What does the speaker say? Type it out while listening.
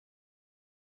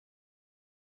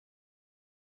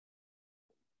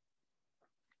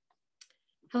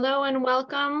Hello and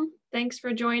welcome. Thanks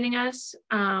for joining us.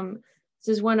 This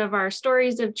is one of our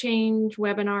Stories of Change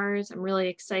webinars. I'm really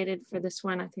excited for this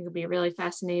one. I think it'll be really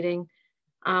fascinating.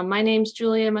 My name's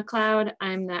Julia McLeod.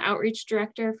 I'm the Outreach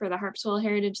Director for the Harpswell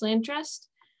Heritage Land Trust.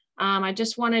 I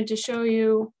just wanted to show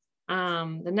you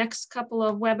the next couple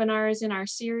of webinars in our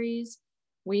series.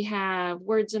 We have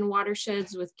Words and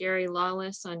Watersheds with Gary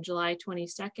Lawless on July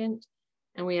 22nd,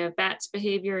 and we have Bats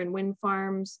Behavior and Wind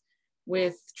Farms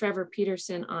with Trevor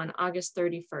Peterson on August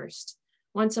 31st.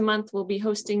 Once a month, we'll be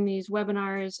hosting these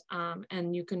webinars,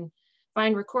 and you can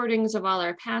find recordings of all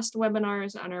our past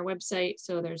webinars on our website.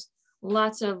 So there's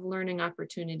lots of learning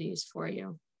opportunities for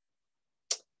you.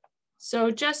 So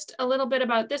just a little bit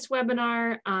about this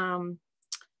webinar. I'm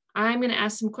going to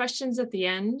ask some questions at the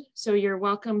end. So you're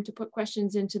welcome to put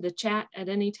questions into the chat at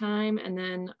any time, and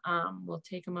then we'll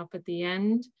take them up at the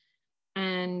end.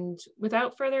 And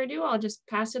without further ado, I'll just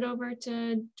pass it over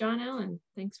to John Allen.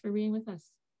 Thanks for being with us.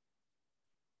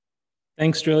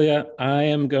 Thanks, Julia. I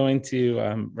am going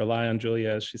to rely on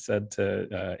Julia, as she said,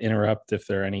 to interrupt if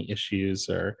there are any issues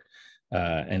or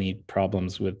any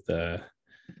problems with the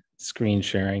screen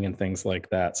sharing and things like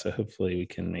that. So hopefully we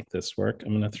can make this work.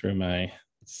 I'm going to throw my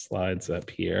slides up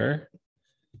here.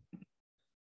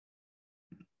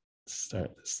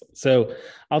 Start this. So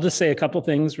I'll just say a couple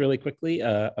things really quickly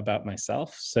about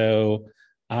myself. So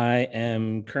I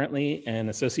am currently an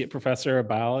associate professor of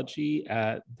biology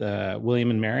at the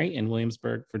William and Mary in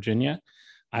Williamsburg, Virginia.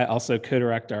 I also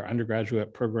co-direct our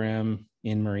undergraduate program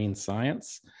in marine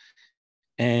science.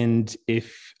 And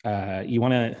if you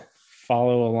want to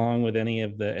follow along with any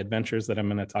of the adventures that I'm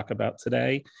going to talk about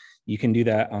today, you can do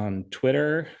that on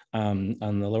Twitter. On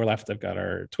the lower left, I've got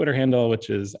our Twitter handle, which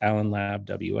is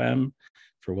AllenLabWM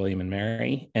for William and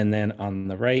Mary. And then on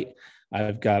the right,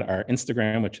 I've got our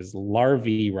Instagram, which is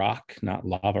Larvae Rock, not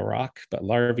Lava Rock, but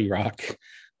Larvae Rock.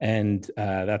 And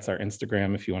that's our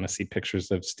Instagram if you want to see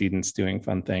pictures of students doing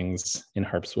fun things in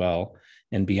Harpswell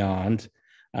and beyond.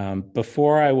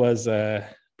 Before I was a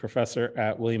professor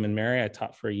at William and Mary, I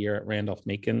taught for a year at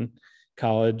Randolph-Macon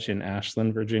College in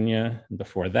Ashland, Virginia. And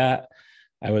before that,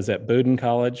 I was at Bowdoin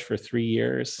College for 3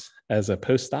 years as a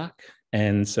postdoc.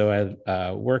 And so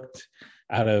I worked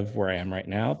out of where I am right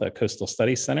now, the Coastal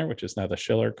Studies Center, which is now the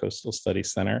Schiller Coastal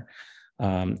Studies Center.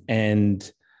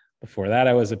 And before that,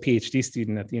 I was a PhD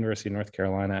student at the University of North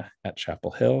Carolina at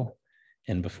Chapel Hill.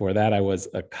 And before that, I was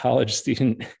a college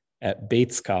student at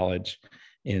Bates College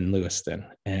in Lewiston.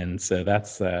 And so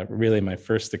that's really my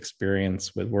first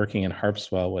experience with working in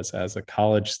Harpswell was as a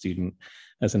college student,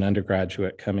 as an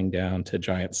undergraduate coming down to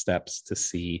Giant Steps to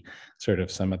see sort of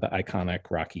some of the iconic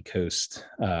rocky coast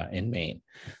in Maine.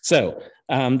 So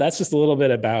that's just a little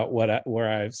bit about where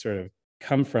I've sort of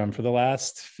come from. For the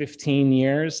last 15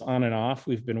 years on and off,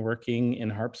 we've been working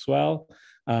in Harpswell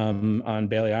on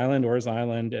Bailey Island, Orr's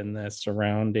Island, and the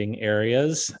surrounding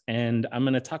areas. And I'm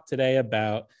going to talk today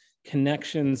about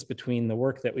connections between the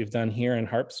work that we've done here in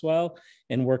Harpswell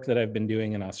and work that I've been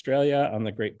doing in Australia on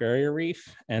the Great Barrier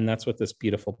Reef. And that's what this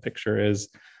beautiful picture is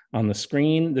on the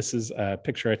screen. This is a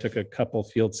picture I took a couple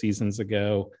field seasons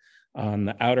ago on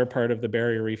the outer part of the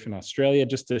Barrier Reef in Australia,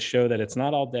 just to show that it's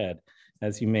not all dead.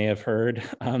 As you may have heard,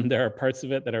 there are parts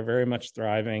of it that are very much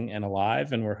thriving and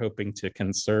alive, and we're hoping to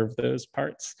conserve those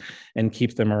parts and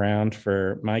keep them around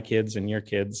for my kids and your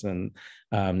kids and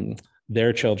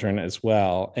their children as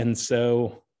well. And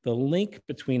so the link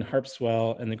between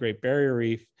Harpswell and the Great Barrier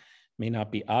Reef may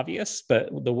not be obvious, but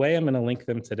the way I'm going to link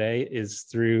them today is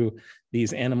through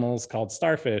these animals called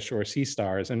starfish or sea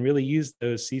stars, and really use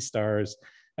those sea stars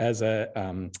as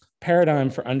a paradigm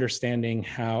for understanding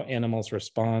how animals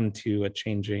respond to a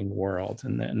changing world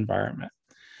and the environment.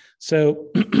 So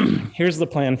here's the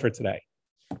plan for today.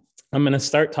 I'm going to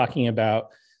start talking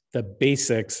about the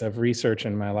basics of research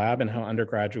in my lab and how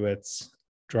undergraduates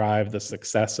drive the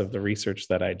success of the research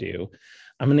that I do.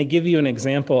 I'm going to give you an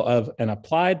example of an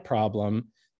applied problem,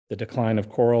 the decline of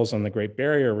corals on the Great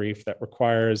Barrier Reef, that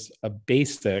requires a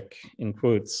basic, in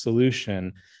quotes,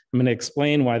 solution. I'm going to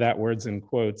explain why that word's in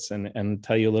quotes and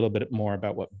tell you a little bit more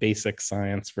about what basic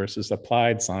science versus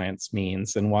applied science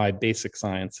means and why basic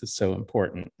science is so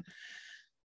important.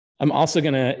 I'm also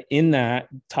going to, in that,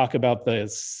 talk about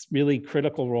this really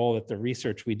critical role that the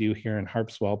research we do here in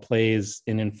Harpswell plays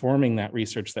in informing that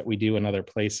research that we do in other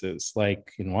places,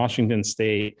 like in Washington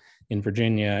State, in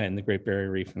Virginia, and the Great Barrier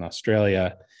Reef in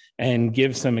Australia, and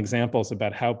give some examples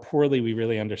about how poorly we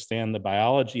really understand the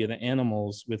biology of the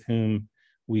animals with whom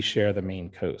we share the Maine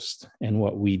coast, and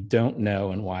what we don't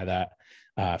know and why that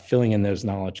filling in those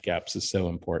knowledge gaps is so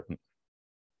important.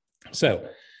 So,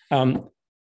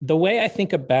 the way I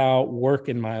think about work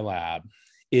in my lab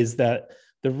is that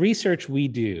the research we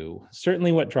do,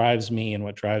 certainly what drives me and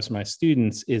what drives my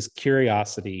students, is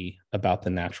curiosity about the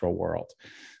natural world.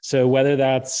 So whether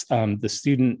that's the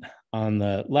student on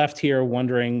the left here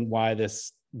wondering why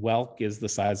this whelk is the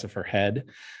size of her head,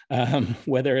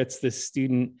 whether it's this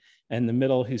student in the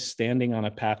middle who's standing on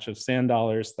a patch of sand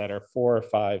dollars that are 4 or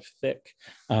 5 thick,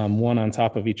 one on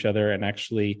top of each other, and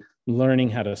actually learning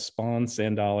how to spawn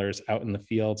sand dollars out in the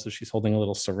field. So she's holding a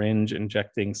little syringe,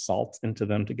 injecting salt into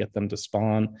them to get them to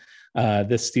spawn.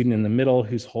 This student in the middle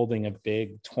who's holding a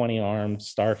big 20-armed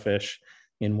starfish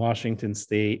in Washington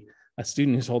State, a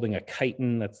student who's holding a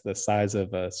chitin that's the size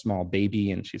of a small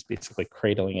baby, and she's basically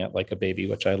cradling it like a baby,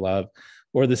 which I love.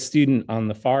 Or the student on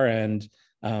the far end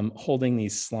holding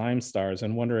these slime stars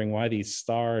and wondering why these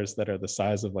stars that are the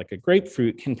size of like a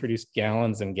grapefruit can produce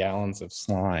gallons and gallons of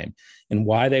slime, and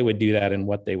why they would do that and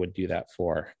what they would do that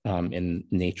for in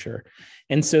nature.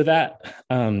 And so that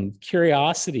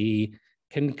curiosity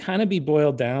can kind of be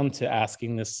boiled down to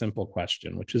asking this simple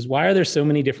question, which is, why are there so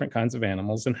many different kinds of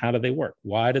animals and how do they work?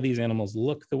 Why do these animals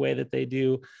look the way that they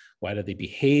do? Why do they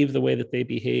behave the way that they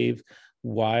behave?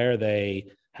 Why are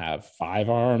they have 5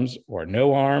 arms or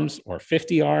no arms or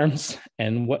 50 arms?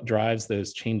 And what drives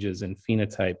those changes in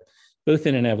phenotype, both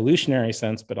in an evolutionary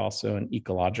sense, but also an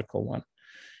ecological one?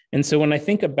 And so when I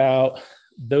think about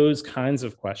those kinds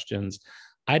of questions,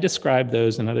 I describe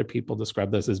those, and other people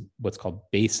describe those, as what's called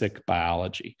basic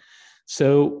biology.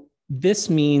 So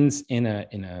this means in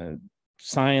a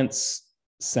science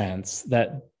sense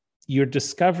that you're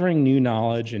discovering new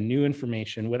knowledge and new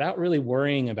information without really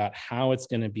worrying about how it's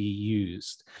going to be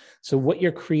used. So what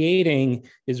you're creating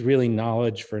is really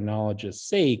knowledge for knowledge's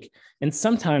sake. And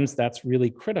sometimes that's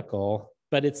really critical,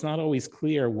 but it's not always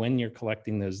clear when you're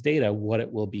collecting those data what it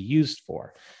will be used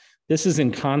for. This is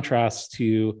in contrast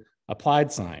to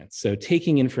applied science. So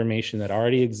taking information that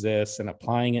already exists and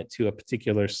applying it to a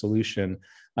particular solution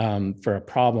for a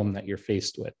problem that you're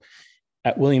faced with.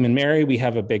 At William and Mary, we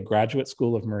have a big graduate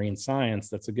school of marine science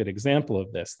that's a good example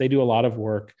of this. They do a lot of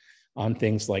work on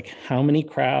things like how many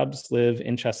crabs live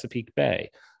in Chesapeake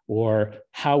Bay, or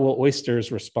how will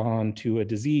oysters respond to a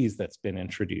disease that's been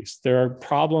introduced. There are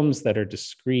problems that are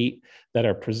discrete, that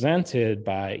are presented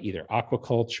by either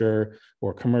aquaculture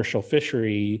or commercial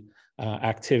fishery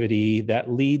activity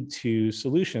that lead to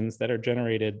solutions that are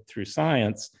generated through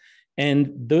science.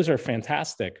 And those are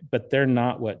fantastic, but they're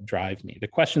not what drive me. The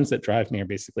questions that drive me are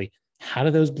basically, how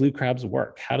do those blue crabs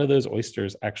work? How do those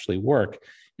oysters actually work?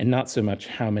 And not so much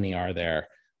how many are there,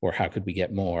 or how could we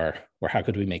get more, or how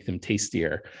could we make them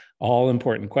tastier? All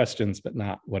important questions, but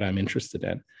not what I'm interested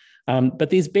in. But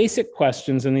these basic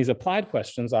questions and these applied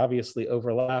questions obviously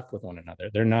overlap with one another.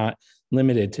 They're not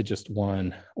limited to just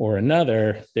one or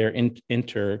another. They're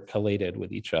intercalated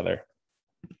with each other.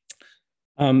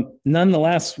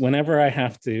 Nonetheless, whenever I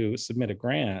have to submit a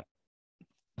grant,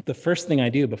 the first thing I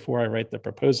do before I write the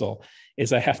proposal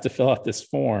is I have to fill out this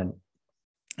form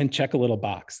and check a little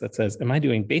box that says, am I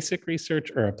doing basic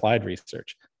research or applied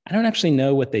research? I don't actually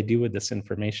know what they do with this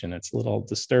information. It's a little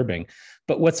disturbing.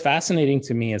 But what's fascinating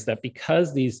to me is that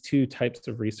because these two types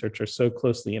of research are so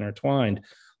closely intertwined,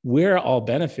 we're all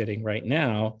benefiting right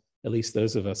now, at least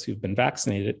those of us who've been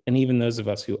vaccinated, and even those of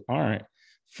us who aren't,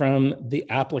 from the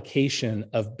application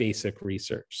of basic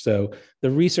research. So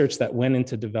the research that went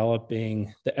into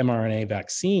developing the mRNA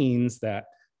vaccines that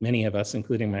many of us,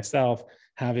 including myself,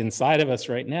 have inside of us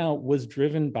right now was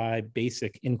driven by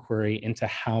basic inquiry into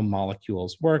how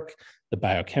molecules work, the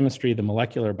biochemistry, the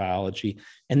molecular biology,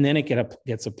 and then it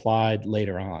gets applied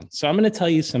later on. So I'm going to tell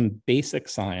you some basic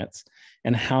science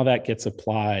and how that gets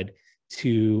applied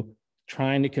to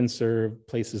trying to conserve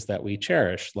places that we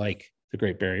cherish, like the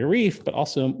Great Barrier Reef, but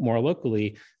also more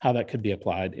locally, how that could be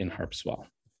applied in Harpswell.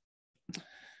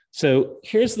 So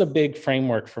here's the big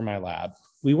framework for my lab.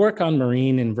 We work on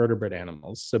marine invertebrate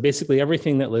animals. So basically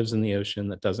everything that lives in the ocean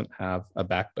that doesn't have a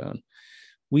backbone.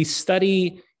 We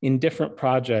study in different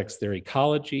projects their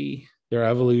ecology, their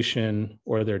evolution,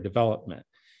 or their development.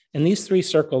 And these 3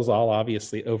 circles all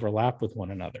obviously overlap with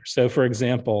one another. So for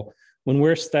example, when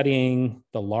we're studying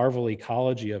the larval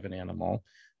ecology of an animal,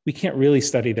 we can't really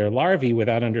study their larvae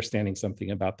without understanding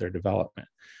something about their development.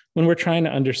 When we're trying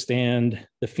to understand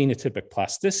the phenotypic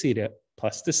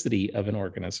plasticity of an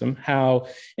organism, how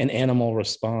an animal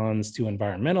responds to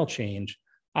environmental change,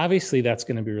 obviously that's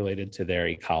going to be related to their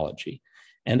ecology.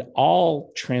 And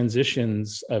all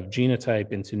transitions of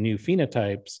genotype into new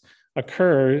phenotypes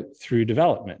occur through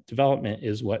development. Development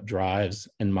is what drives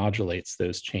and modulates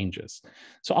those changes.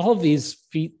 So all of these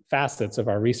facets of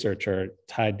our research are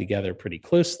tied together pretty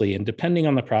closely, and depending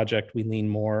on the project, we lean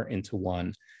more into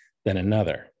one than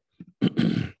another.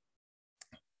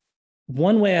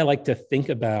 one way I like to think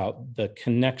about the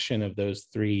connection of those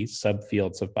three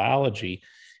subfields of biology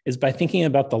is by thinking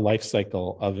about the life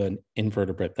cycle of an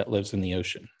invertebrate that lives in the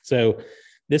ocean. So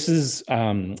this is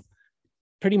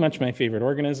pretty much my favorite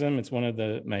organism. It's one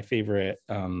of my favorite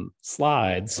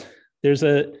slides. There's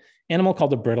an animal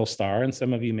called a brittle star, and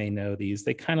some of you may know these.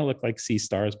 They kind of look like sea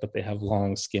stars, but they have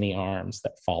long, skinny arms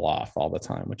that fall off all the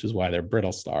time, which is why they're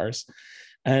brittle stars.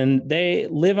 And they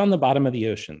live on the bottom of the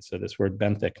ocean. So this word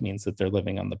benthic means that they're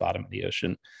living on the bottom of the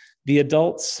ocean. The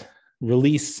adults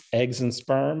release eggs and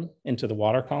sperm into the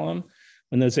water column.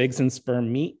 When those eggs and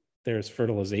sperm meet, there's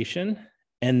fertilization,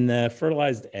 and the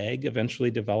fertilized egg eventually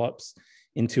develops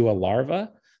into a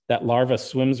larva. That larva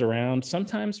swims around,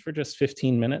 sometimes for just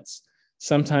 15 minutes,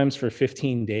 sometimes for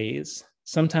 15 days,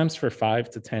 sometimes for 5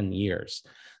 to 10 years.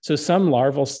 So some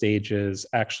larval stages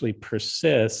actually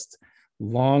persist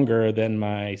longer than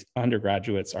my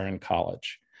undergraduates are in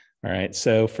college. All right,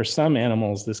 so for some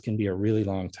animals, this can be a really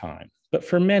long time. But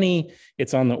for many,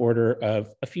 it's on the order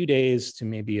of a few days to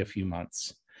maybe a few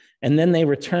months. And then they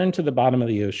return to the bottom of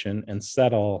the ocean and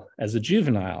settle as a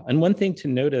juvenile. And one thing to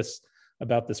notice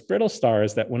about this brittle star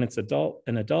is that when it's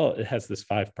an adult, it has this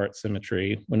 5-part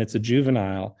symmetry. When it's a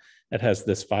juvenile, it has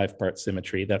this 5-part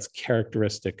symmetry. That's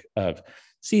characteristic of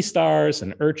sea stars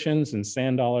and urchins and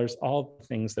sand dollars, all the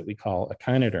things that we call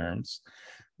echinoderms.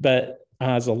 But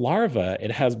as a larva,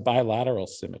 it has bilateral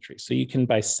symmetry. So you can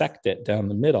bisect it down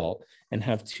the middle and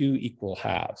have 2 equal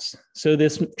halves. So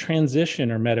this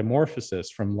transition or metamorphosis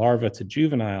from larva to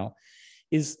juvenile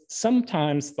is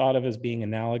sometimes thought of as being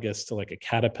analogous to like a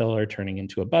caterpillar turning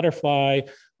into a butterfly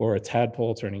or a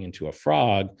tadpole turning into a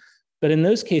frog. But in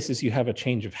those cases, you have a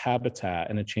change of habitat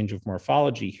and a change of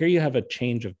morphology. Here you have a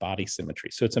change of body symmetry.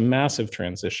 So it's a massive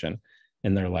transition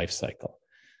in their life cycle.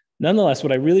 Nonetheless,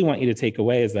 what I really want you to take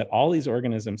away is that all these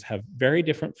organisms have very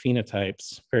different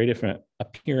phenotypes, very different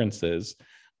appearances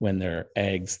when they're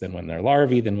eggs than when they're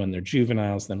larvae, than when they're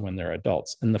juveniles, than when they're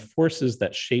adults. And the forces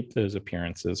that shape those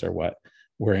appearances are what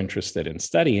we're interested in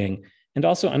studying, and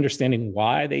also understanding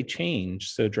why they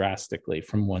change so drastically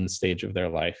from one stage of their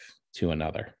life to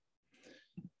another.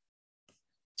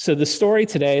 So the story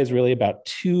today is really about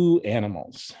 2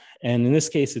 animals. And in this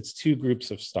case, it's 2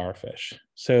 groups of starfish.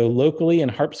 So locally in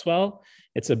Harpswell,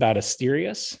 it's about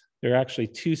Asterias. There are actually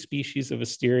 2 species of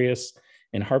Asterias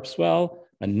in Harpswell,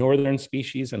 a northern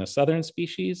species and a southern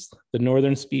species. The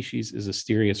northern species is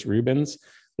Asterias rubens.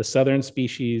 The southern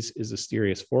species is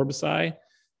Asterias forbici.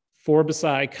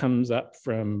 Forbici comes up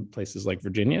from places like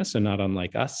Virginia, so not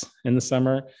unlike us in the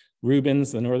summer.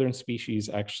 Rubens, the northern species,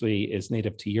 actually is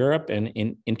native to Europe, and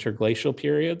in interglacial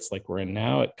periods, like we're in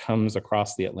now, it comes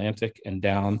across the Atlantic and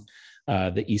down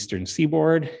the eastern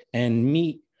seaboard and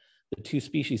the 2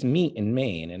 species meet in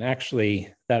Maine. And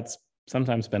actually, that's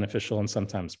sometimes beneficial and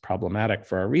sometimes problematic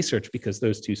for our research because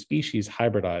those 2 species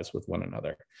hybridize with one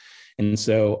another. And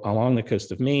so along the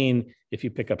coast of Maine, if you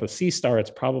pick up a sea star,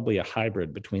 it's probably a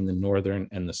hybrid between the northern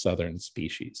and the southern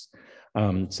species.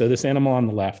 So this animal on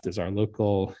the left is our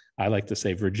local, I like to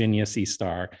say Virginia sea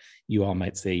star. You all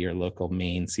might say your local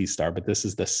Maine sea star, but this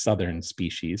is the southern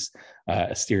species,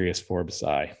 Asterias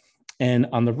forbici. And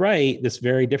on the right, this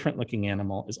very different looking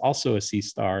animal is also a sea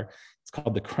star. It's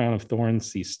called the crown of thorns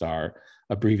sea star,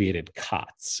 abbreviated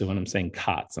COTS. So when I'm saying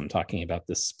COTS, I'm talking about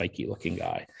this spiky looking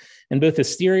guy. And both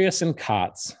Asterias and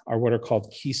COTS are what are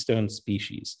called keystone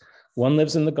species. One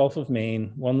lives in the Gulf of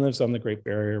Maine, one lives on the Great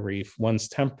Barrier Reef, one's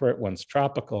temperate, one's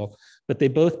tropical, but they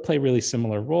both play really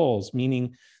similar roles,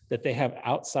 meaning that they have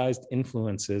outsized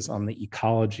influences on the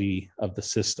ecology of the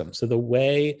system. So the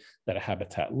way that a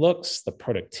habitat looks, the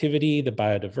productivity, the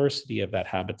biodiversity of that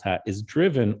habitat is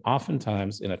driven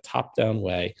oftentimes in a top-down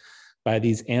way by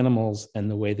these animals and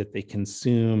the way that they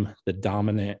consume the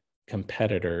dominant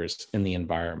competitors in the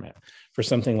environment. For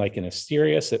something like an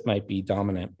Asterias, it might be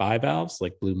dominant bivalves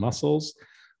like blue mussels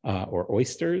or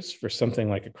oysters. For something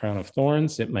like a crown of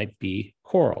thorns, it might be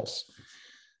corals.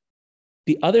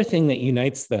 The other thing that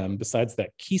unites them, besides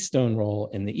that keystone role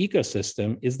in the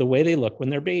ecosystem, is the way they look when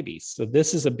they're babies. So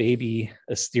this is a baby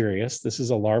Asterias. This is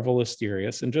a larval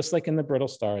Asterias. And just like in the brittle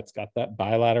star, it's got that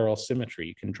bilateral symmetry.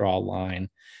 You can draw a line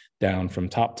down from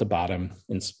top to bottom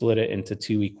and split it into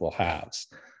 2 equal halves.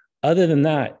 Other than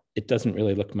that, it doesn't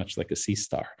really look much like a sea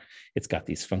star. It's got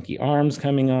these funky arms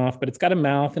coming off, but it's got a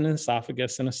mouth and an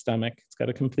esophagus and a stomach. It's got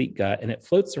a complete gut, and it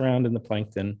floats around in the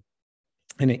plankton,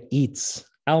 and it eats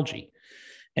algae.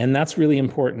 And that's really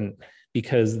important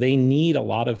because they need a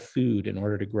lot of food in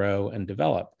order to grow and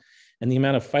develop. And the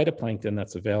amount of phytoplankton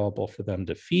that's available for them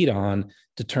to feed on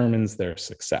determines their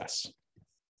success.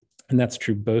 And that's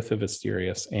true both of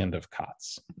Asterias and of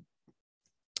COTS.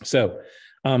 So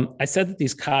I said that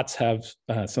these COTS have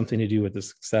something to do with the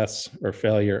success or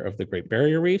failure of the Great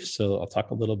Barrier Reef. So I'll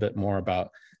talk a little bit more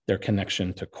about their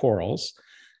connection to corals.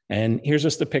 And here's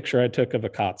just a picture I took of a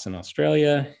COTS in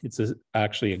Australia. It's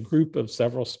actually a group of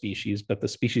several species, but the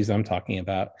species I'm talking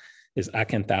about is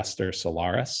Acanthaster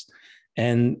solaris.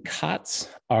 And COTS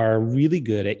are really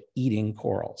good at eating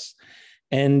corals.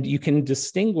 And you can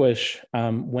distinguish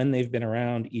when they've been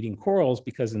around eating corals,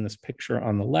 because in this picture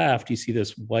on the left, you see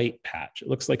this white patch. It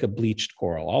looks like a bleached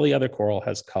coral. All the other coral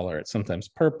has color. It's sometimes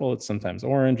purple, it's sometimes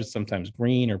orange, it's sometimes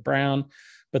green or brown.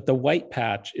 But the white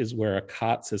patch is where a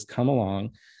COTS has come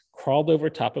along, crawled over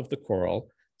top of the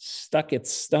coral, stuck its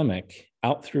stomach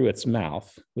out through its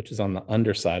mouth, which is on the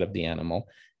underside of the animal,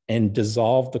 and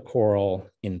dissolved the coral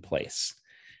in place.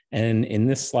 And in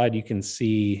this slide, you can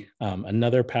see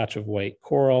another patch of white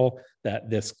coral that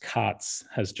this COTS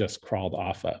has just crawled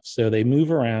off of. So they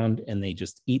move around and they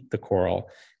just eat the coral,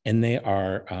 and they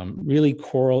are really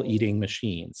coral eating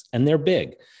machines. And they're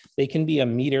big. They can be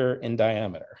 1 meter in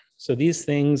diameter. So these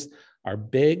things are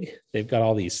big. They've got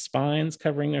all these spines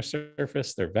covering their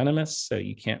surface. They're venomous, so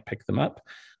you can't pick them up,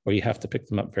 or you have to pick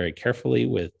them up very carefully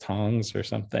with tongs or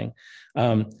something.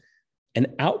 And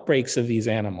outbreaks of these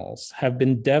animals have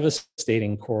been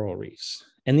devastating coral reefs.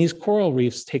 And these coral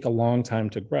reefs take a long time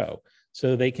to grow.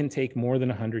 So they can take more than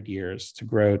 100 years to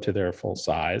grow to their full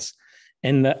size.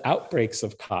 And the outbreaks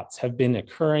of COTS have been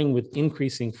occurring with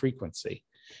increasing frequency.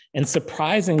 And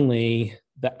surprisingly,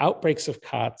 the outbreaks of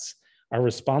COTS are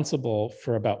responsible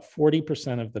for about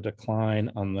 40% of the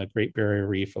decline on the Great Barrier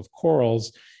Reef of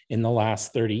corals in the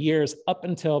last 30 years, up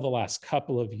until the last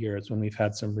couple of years when we've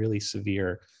had some really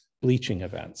severe bleaching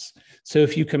events. So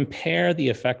if you compare the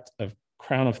effect of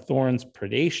crown of thorns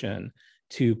predation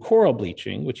to coral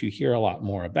bleaching, which you hear a lot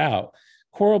more about,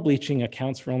 coral bleaching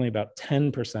accounts for only about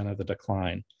 10% of the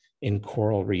decline in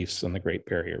coral reefs on the Great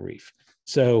Barrier Reef.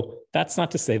 So that's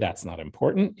not to say that's not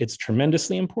important. It's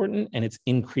tremendously important, and it's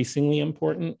increasingly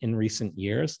important in recent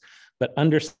years. But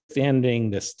understanding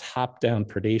this top-down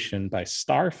predation by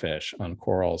starfish on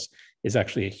corals is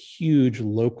actually a huge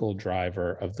local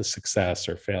driver of the success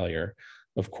or failure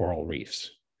of coral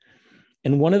reefs.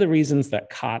 And one of the reasons that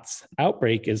COTS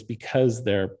outbreak is because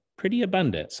they're pretty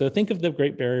abundant. So think of the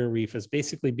Great Barrier Reef as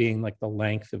basically being like the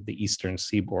length of the eastern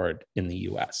seaboard in the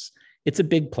US. It's a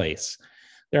big place.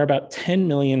 There are about 10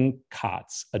 million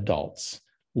COTS adults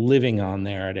living on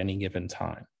there at any given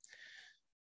time.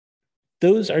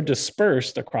 Those are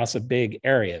dispersed across a big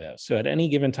area though. So at any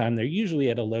given time, they're usually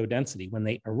at a low density. When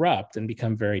they erupt and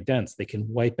become very dense, they can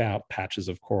wipe out patches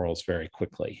of corals very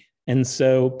quickly. And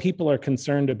so people are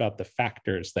concerned about the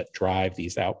factors that drive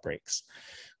these outbreaks.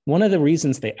 One of the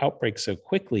reasons they outbreak so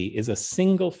quickly is a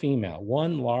single female,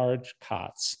 one large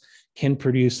COTS, can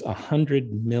produce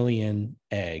 100 million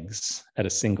eggs at a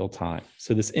single time.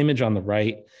 So this image on the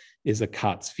right is a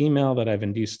COTS female that I've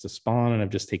induced to spawn, and I've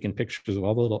just taken pictures of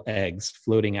all the little eggs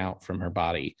floating out from her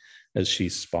body as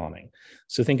she's spawning.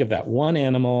 So think of that. One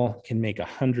animal can make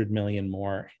 100 million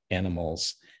more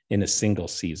animals in a single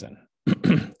season.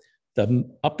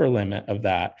 The upper limit of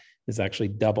that is actually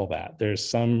double that. There's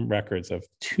some records of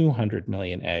 200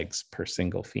 million eggs per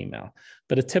single female,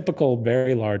 but a typical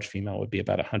very large female would be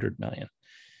about 100 million.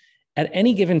 At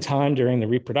any given time during the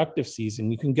reproductive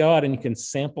season, you can go out and you can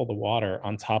sample the water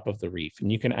on top of the reef,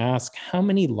 and you can ask how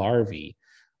many larvae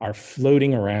are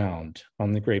floating around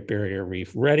on the Great Barrier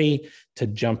Reef ready to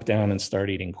jump down and start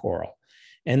eating coral.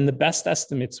 And the best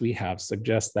estimates we have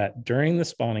suggest that during the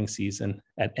spawning season,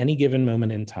 at any given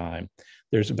moment in time,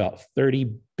 there's about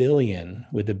 30 billion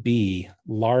with a B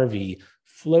larvae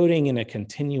floating in a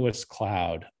continuous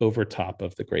cloud over top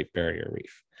of the Great Barrier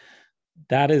Reef.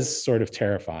 That is sort of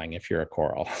terrifying if you're a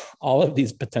coral. All of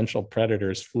these potential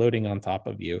predators floating on top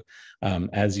of you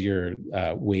as you're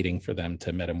waiting for them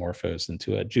to metamorphose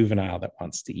into a juvenile that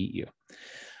wants to eat you.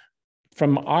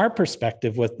 From our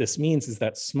perspective, what this means is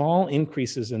that small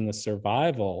increases in the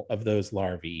survival of those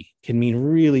larvae can mean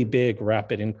really big,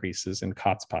 rapid increases in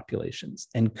COTS populations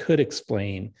and could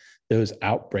explain those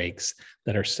outbreaks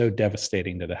that are so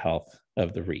devastating to the health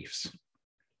of the reefs.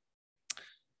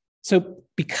 So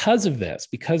because of this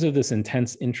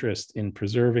intense interest in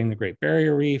preserving the Great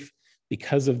Barrier Reef,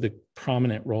 because of the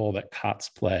prominent role that COTS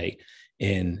play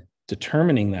in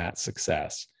determining that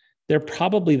success, they're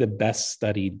probably the best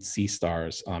studied sea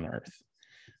stars on Earth.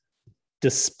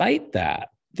 Despite that,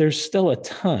 there's still a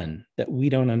ton that we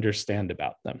don't understand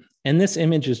about them. And this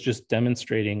image is just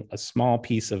demonstrating a small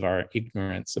piece of our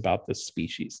ignorance about this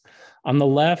species. On the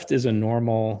left is a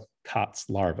normal COTS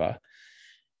larva.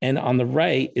 And on the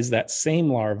right is that same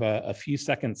larva a few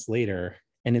seconds later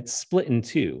and it's split in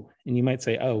two. And you might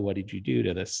say, oh, what did you do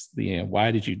to this?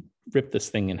 Why did you rip this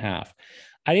thing in half?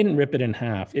 I didn't rip it in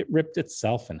half. It ripped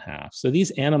itself in half. So these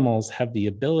animals have the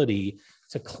ability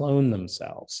to clone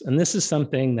themselves. And this is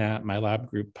something that my lab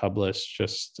group published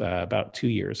just about 2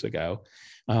 years ago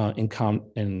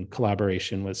in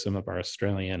collaboration with some of our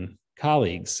Australian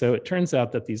colleagues. So it turns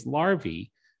out that these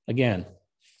larvae, again,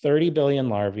 30 billion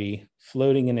larvae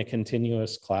floating in a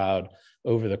continuous cloud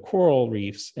over the coral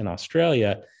reefs in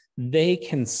Australia, they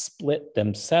can split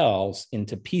themselves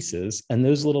into pieces, and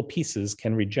those little pieces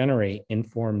can regenerate and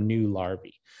form new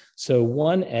larvae. So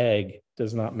one egg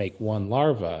does not make one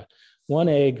larva. One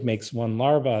egg makes one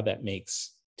larva that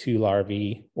makes 2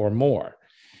 larvae or more.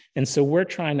 And so we're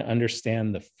trying to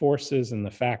understand the forces and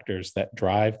the factors that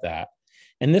drive that.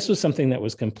 And this was something that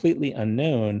was completely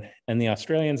unknown. And the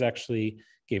Australians actually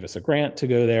gave us a grant to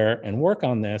go there and work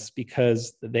on this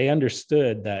because they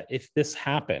understood that if this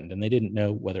happened, and they didn't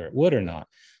know whether it would or not,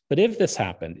 but if this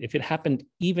happened, if it happened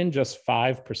even just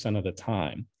 5% of the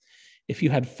time, if you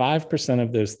had 5%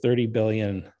 of those 30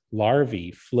 billion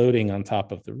larvae floating on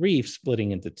top of the reef,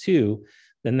 splitting into 2,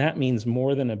 then that means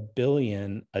more than 1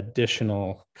 billion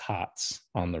additional cots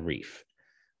on the reef.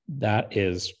 That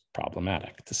is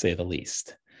problematic, to say the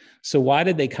least. So why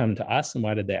did they come to us, and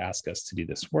why did they ask us to do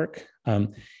this work?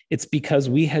 It's because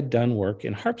we had done work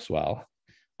in Harpswell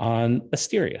on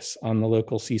Asterias, on the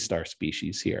local sea star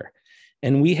species here.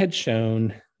 And we had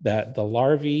shown that the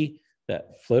larvae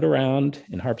that float around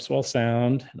in Harpswell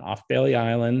Sound and off Bailey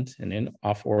Island and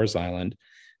off Orr's Island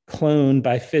clone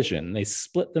by fission. They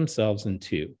split themselves in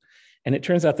 2. And it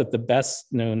turns out that the best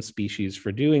known species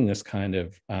for doing this kind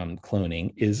of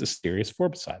cloning is Asterias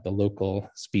forbesi, the local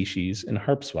species in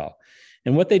Harpswell.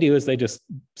 And what they do is they just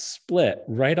split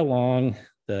right along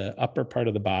the upper part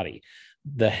of the body.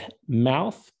 The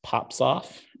mouth pops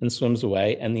off and swims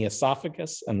away, and the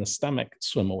esophagus and the stomach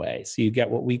swim away. So you get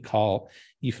what we call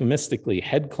euphemistically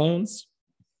head clones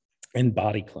and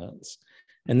body clones.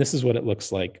 And this is what it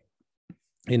looks like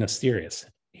in Asterias.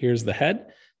 Here's the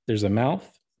head, there's a mouth,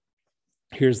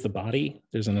 here's the body,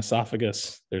 there's an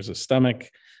esophagus, there's a stomach,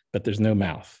 but there's no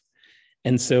mouth.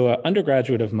 And so an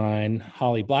undergraduate of mine,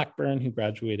 Holly Blackburn, who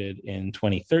graduated in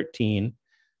 2013,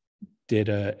 did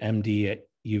a MD at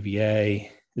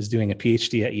UVA, is doing a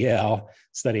PhD at Yale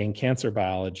studying cancer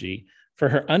biology. For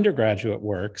her undergraduate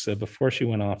work, so before she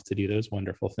went off to do those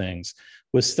wonderful things,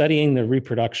 was studying the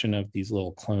reproduction of these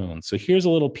little clones. So here's a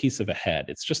little piece of a head.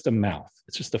 It's just a mouth.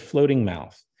 It's just a floating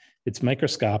mouth. It's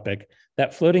microscopic.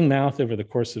 That floating mouth over the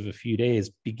course of a few days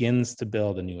begins to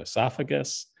build a new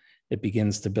esophagus. It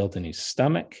begins to build a new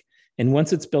stomach. And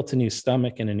once it's built a new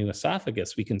stomach and a new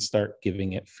esophagus, we can start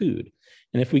giving it food.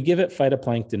 And if we give it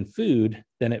phytoplankton food,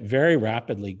 then it very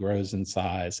rapidly grows in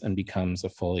size and becomes a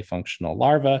fully functional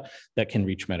larva that can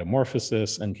reach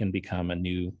metamorphosis and can become a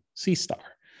new sea star.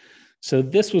 So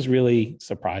this was really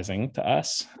surprising to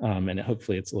us, and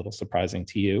hopefully it's a little surprising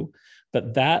to you.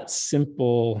 But that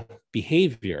simple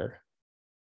behavior,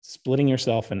 splitting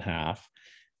yourself in half,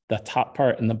 the top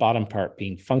part and the bottom part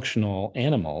being functional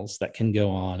animals that can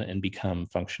go on and become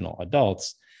functional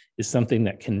adults, is something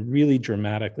that can really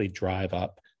dramatically drive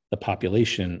up the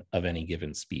population of any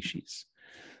given species.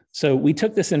 So we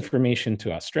took this information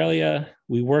to Australia.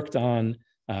 We worked on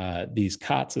these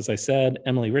cots, as I said.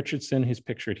 Emily Richardson, who's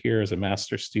pictured here, is a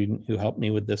master's student who helped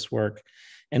me with this work.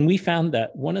 And we found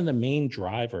that one of the main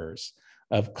drivers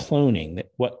of cloning,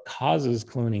 that what causes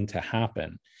cloning to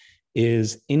happen,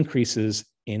 is increases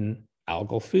in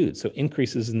algal food. So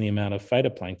increases in the amount of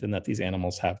phytoplankton that these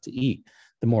animals have to eat.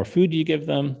 The more food you give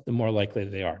them, the more likely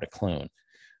they are to clone.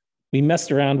 We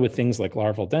messed around with things like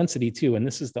larval density too, and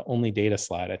this is the only data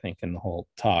slide I think in the whole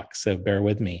talk, so bear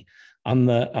with me. On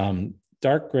the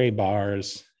dark gray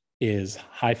bars is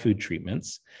high food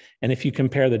treatments. And if you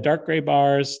compare the dark gray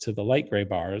bars to the light gray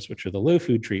bars, which are the low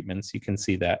food treatments, you can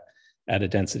see that at a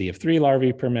density of 3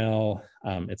 larvae per mil,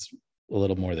 it's a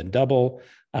little more than double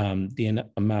the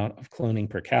amount of cloning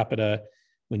per capita.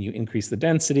 When you increase the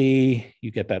density, you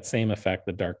get that same effect.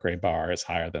 The dark gray bar is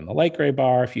higher than the light gray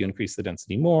bar. If you increase the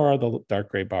density more, the dark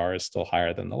gray bar is still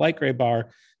higher than the light gray bar.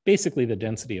 Basically, the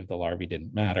density of the larvae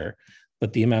didn't matter,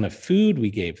 but the amount of food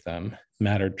we gave them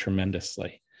mattered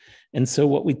tremendously. And so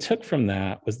what we took from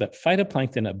that was that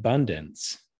phytoplankton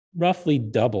abundance roughly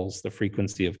doubles the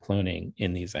frequency of cloning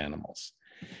in these animals.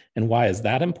 And why is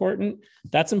that important?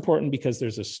 That's important because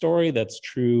there's a story that's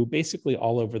true basically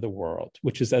all over the world,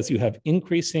 which is as you have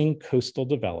increasing coastal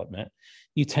development,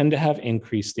 you tend to have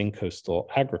increasing coastal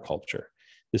agriculture.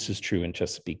 This is true in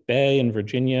Chesapeake Bay in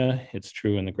Virginia. It's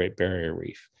true in the Great Barrier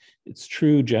Reef. It's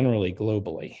true generally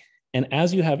globally. And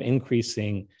as you have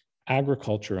increasing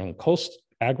agriculture in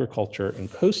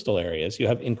coastal areas, you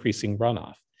have increasing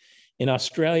runoff. In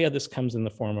Australia, this comes in the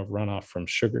form of runoff from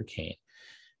sugarcane.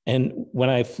 And when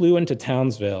I flew into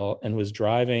Townsville and was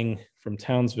driving from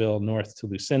Townsville north to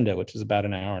Lucinda, which is about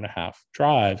an hour and a half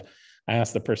drive, I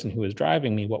asked the person who was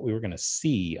driving me what we were going to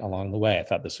see along the way. I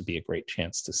thought this would be a great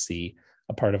chance to see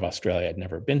a part of Australia I'd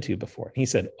never been to before. And he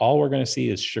said, all we're going to see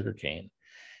is sugarcane.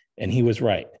 And he was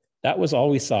right. That was all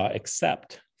we saw,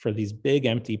 except for these big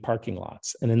empty parking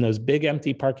lots. And in those big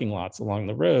empty parking lots along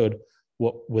the road,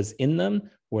 what was in them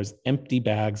was empty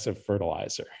bags of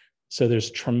fertilizer. So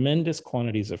there's tremendous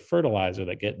quantities of fertilizer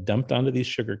that get dumped onto these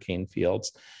sugarcane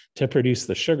fields to produce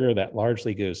the sugar that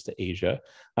largely goes to Asia.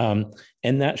 And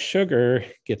that sugar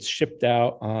gets shipped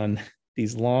out on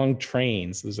these long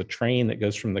trains. There's a train that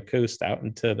goes from the coast out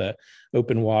into the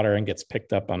open water and gets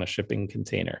picked up on a shipping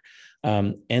container.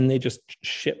 And they just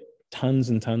ship tons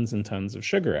and tons and tons of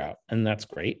sugar out. And that's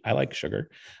great. I like sugar.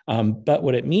 But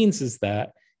what it means is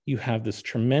that you have this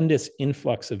tremendous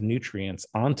influx of nutrients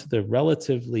onto the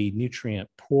relatively nutrient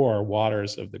poor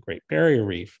waters of the Great Barrier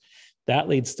Reef. That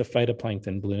leads to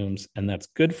phytoplankton blooms, and that's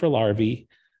good for larvae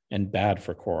and bad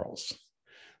for corals.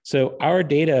 So our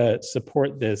data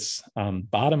support this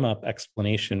bottom-up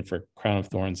explanation for crown of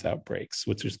thorns outbreaks,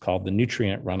 which is called the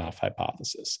nutrient runoff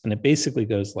hypothesis. And it basically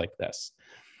goes like this.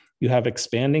 You have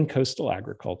expanding coastal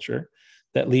agriculture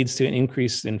that leads to an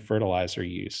increase in fertilizer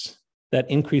use. That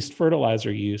increased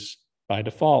fertilizer use by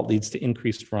default leads to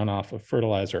increased runoff of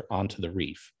fertilizer onto the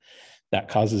reef. That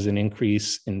causes an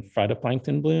increase in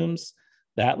phytoplankton blooms.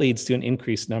 That leads to an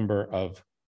increased number of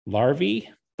larvae,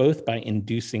 both by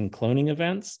inducing cloning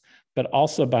events, but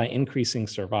also by increasing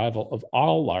survival of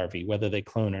all larvae, whether they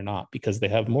clone or not, because they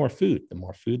have more food. The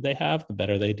more food they have, the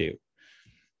better they do.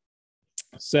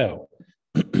 So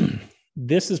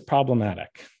this is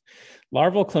problematic.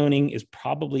 Larval cloning is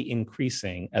probably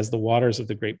increasing as the waters of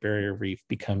the Great Barrier Reef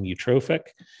become eutrophic.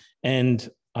 And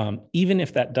even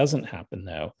if that doesn't happen,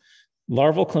 though,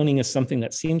 larval cloning is something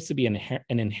that seems to be an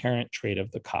inherent trait of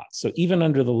the cod. So even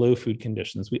under the low food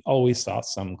conditions, we always saw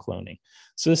some cloning.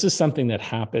 So this is something that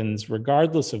happens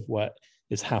regardless of what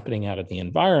is happening out of the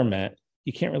environment.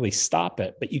 You can't really stop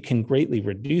it, but you can greatly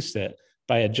reduce it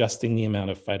by adjusting the amount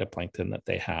of phytoplankton that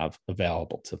they have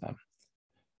available to them.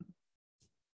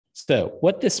 So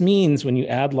what this means when you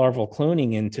add larval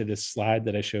cloning into this slide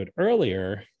that I showed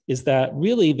earlier is that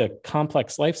really the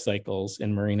complex life cycles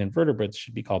in marine invertebrates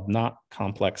should be called not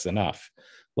complex enough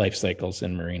life cycles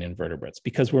in marine invertebrates,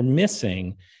 because we're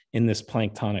missing in this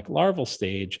planktonic larval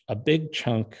stage a big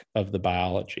chunk of the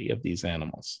biology of these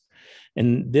animals.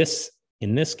 And this,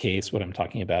 in this case, what I'm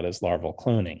talking about is larval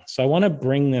cloning. So I want to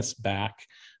bring this back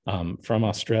from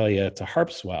Australia to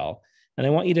Harpswell, and I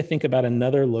want you to think about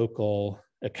another local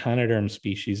echinoderm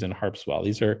species in Harpswell.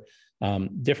 These are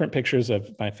different pictures of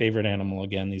my favorite animal,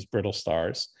 again, these brittle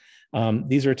stars.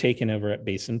 These are taken over at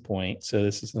Basin Point. So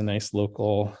this is a nice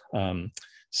local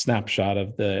snapshot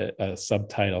of the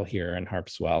subtitle here in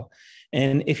Harpswell.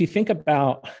 And if you think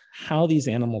about how these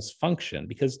animals function,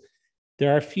 because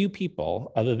there are few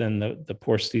people other than the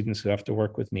poor students who have to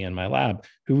work with me in my lab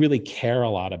who really care a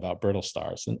lot about brittle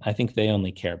stars. And I think they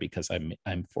only care because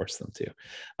I'm forced them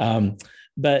to.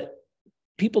 But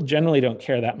people generally don't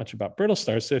care that much about brittle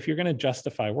stars. So if you're going to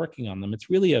justify working on them,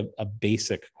 it's really a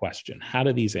basic question. How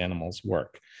do these animals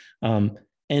work?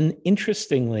 And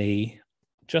interestingly,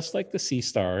 just like the sea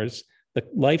stars, the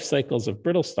life cycles of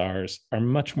brittle stars are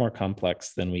much more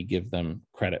complex than we give them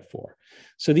credit for.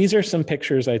 So these are some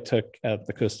pictures I took at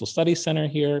the Coastal Studies Center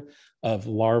here of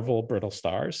larval brittle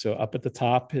stars. So up at the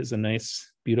top is a nice,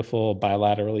 beautiful,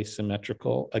 bilaterally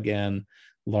symmetrical, again,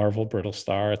 larval brittle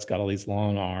star. It's got all these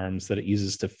long arms that it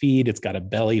uses to feed. It's got a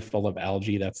belly full of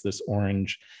algae. That's this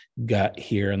orange gut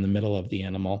here in the middle of the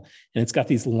animal. And it's got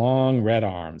these long red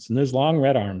arms. And those long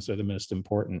red arms are the most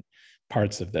important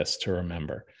parts of this to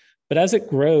remember. But as it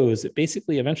grows, it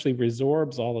basically eventually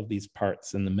resorbs all of these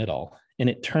parts in the middle, and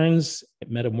it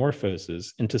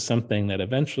metamorphoses into something that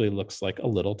eventually looks like a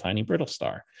little tiny brittle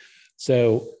star.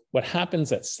 So what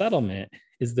happens at settlement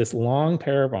is this long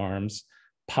pair of arms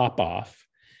pop off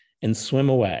and swim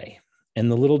away, and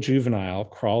the little juvenile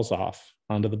crawls off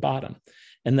onto the bottom.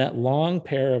 And that long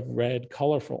pair of red,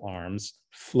 colorful arms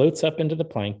floats up into the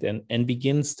plankton and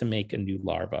begins to make a new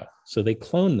larva. So they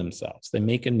clone themselves. They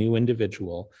make a new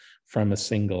individual from a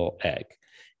single egg.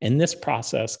 And this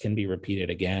process can be repeated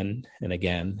again and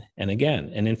again and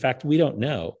again. And in fact, we don't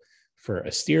know for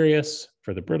Asterias,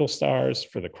 for the brittle stars,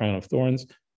 for the crown of thorns,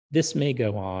 this may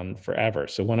go on forever.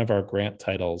 So one of our grant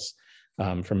titles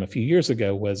from a few years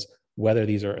ago was whether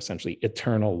these are essentially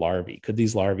eternal larvae. Could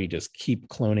these larvae just keep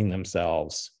cloning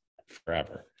themselves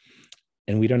forever?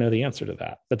 And we don't know the answer to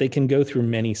that, but they can go through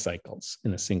many cycles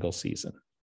in a single season.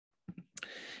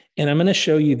 And I'm going to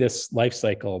show you this life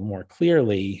cycle more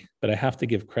clearly, but I have to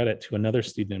give credit to another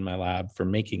student in my lab for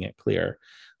making it clear,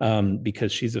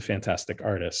 because she's a fantastic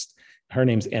artist. Her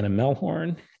name's Anna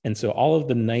Melhorn. And so all of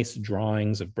the nice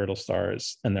drawings of brittle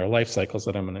stars and their life cycles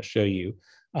that I'm going to show you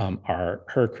are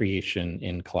her creation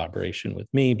in collaboration with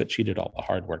me, but she did all the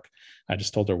hard work. I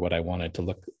just told her what I wanted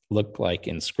to look like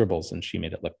in scribbles, and she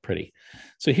made it look pretty.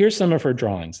 So here's some of her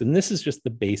drawings. And this is just the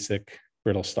basic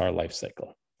brittle star life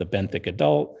cycle. The benthic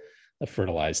adult, a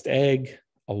fertilized egg,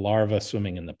 a larva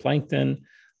swimming in the plankton,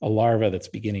 a larva that's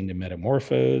beginning to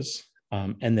metamorphose,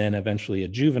 and then eventually a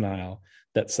juvenile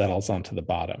that settles onto the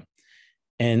bottom.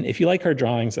 And if you like her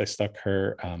drawings, I stuck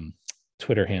her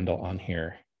Twitter handle on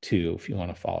here too, if you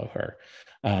want to follow her.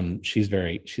 She's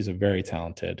a very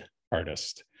talented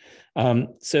artist.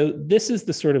 So this is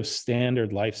the sort of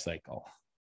standard life cycle.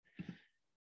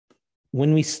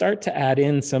 When we start to add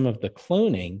in some of the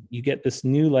cloning, you get this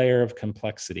new layer of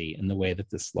complexity in the way that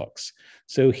this looks.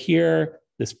 So here,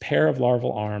 this pair of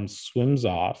larval arms swims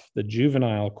off, the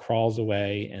juvenile crawls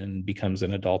away and becomes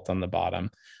an adult on the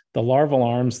bottom. The larval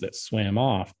arms that swam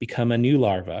off become a new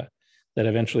larva that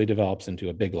eventually develops into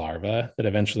a big larva that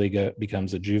eventually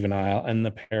becomes a juvenile, and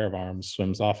the pair of arms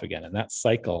swims off again. And that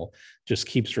cycle just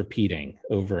keeps repeating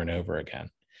over and over again.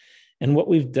 And what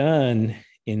we've done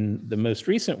in the most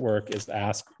recent work is to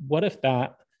ask, what if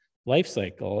that life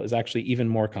cycle is actually even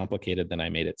more complicated than I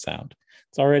made it sound?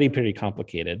 It's already pretty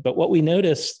complicated. But what we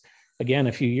noticed, again,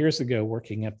 a few years ago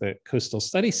working at the Coastal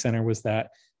Studies Center, was that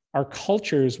our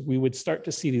cultures, we would start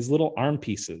to see these little arm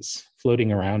pieces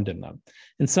floating around in them.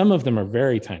 And some of them are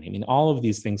very tiny. I mean, all of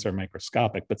these things are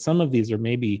microscopic, but some of these are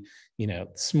maybe,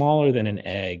 smaller than an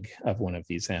egg of one of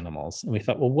these animals. And we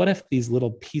thought, well, what if these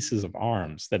little pieces of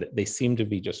arms that they seem to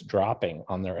be just dropping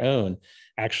on their own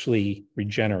actually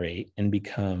regenerate and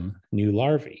become new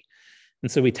larvae?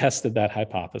 And so we tested that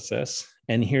hypothesis,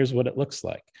 and here's what it looks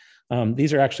like.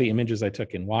 These are actually images I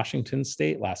took in Washington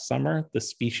State last summer. The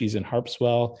species in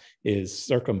Harpswell is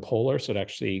circumpolar, so it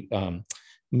actually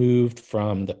moved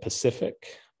from the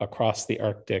Pacific across the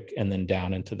Arctic and then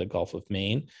down into the Gulf of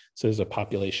Maine. So there's a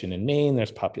population in Maine,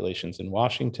 there's populations in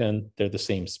Washington, they're the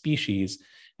same species.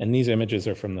 And these images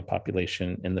are from the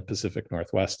population in the Pacific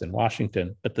Northwest in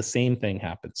Washington, but the same thing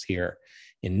happens here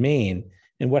in Maine.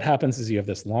 And what happens is you have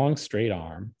this long straight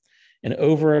arm, and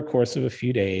over a course of a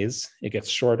few days, it gets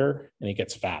shorter and it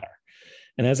gets fatter.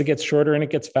 And as it gets shorter and it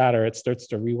gets fatter, it starts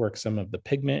to rework some of the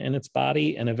pigment in its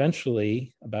body. And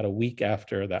eventually, about a week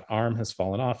after that arm has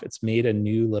fallen off, it's made a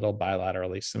new little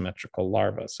bilaterally symmetrical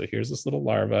larva. So here's this little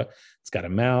larva. It's got a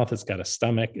mouth, it's got a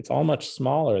stomach. It's all much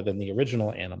smaller than the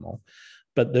original animal.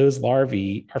 But those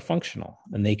larvae are functional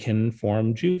and they can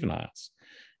form juveniles.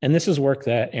 And this is work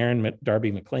that Erin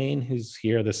Darby McLean, who's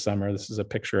here this summer, this is a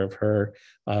picture of her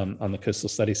on the Coastal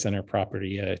Studies Center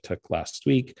property I took last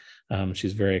week.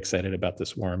 She's very excited about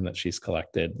this worm that she's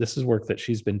collected. This is work that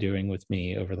she's been doing with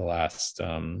me over the last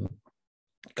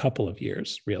couple of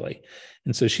years, really.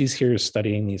 And so she's here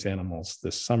studying these animals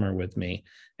this summer with me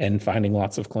and finding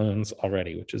lots of clones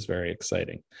already, which is very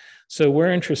exciting. So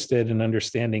we're interested in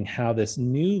understanding how this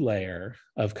new layer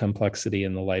of complexity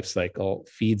in the life cycle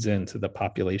feeds into the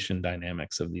population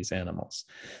dynamics of these animals.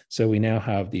 So we now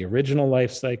have the original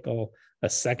life cycle, a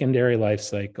secondary life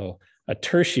cycle, a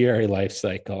tertiary life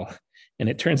cycle, and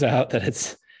it turns out that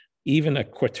it's even a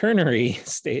quaternary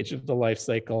stage of the life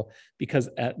cycle, because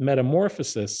at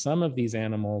metamorphosis, some of these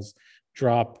animals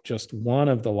drop just one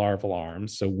of the larval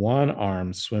arms. So one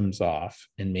arm swims off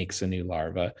and makes a new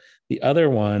larva. The other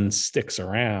one sticks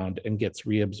around and gets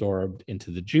reabsorbed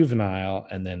into the juvenile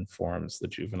and then forms the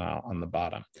juvenile on the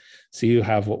bottom. So you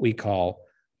have what we call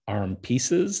arm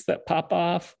pieces that pop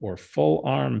off, or full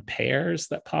arm pairs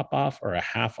that pop off, or a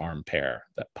half arm pair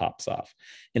that pops off.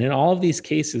 And in all of these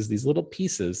cases, these little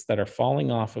pieces that are falling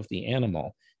off of the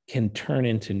animal can turn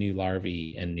into new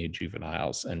larvae and new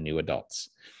juveniles and new adults.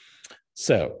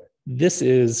 So this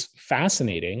is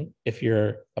fascinating if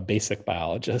you're a basic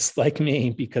biologist like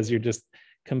me, because you're just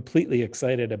completely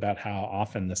excited about how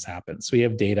often this happens. So we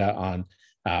have data on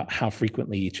how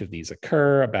frequently each of these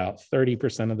occur, about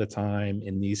 30% of the time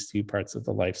in these two parts of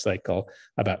the life cycle,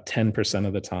 about 10%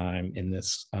 of the time in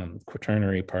this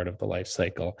quaternary part of the life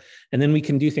cycle. And then we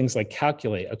can do things like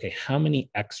calculate, okay, how many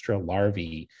extra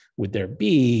larvae would there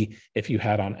be if you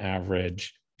had on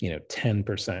average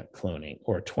 10% cloning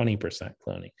or 20%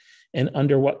 cloning? And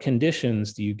under what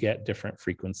conditions do you get different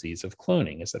frequencies of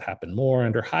cloning? Does it happen more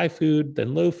under high food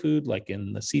than low food, like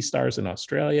in the sea stars in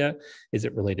Australia? Is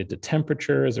it related to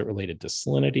temperature? Is it related to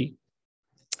salinity?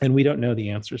 And we don't know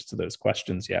the answers to those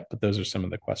questions yet, but those are some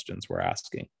of the questions we're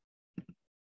asking.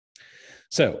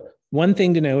 So one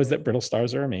thing to know is that brittle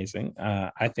stars are amazing.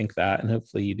 I think that, and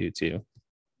hopefully you do too.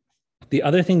 The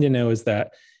other thing to know is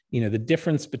that, the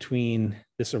difference between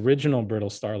this original brittle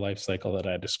star life cycle that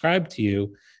I described to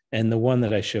you and the one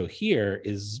that I show here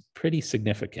is pretty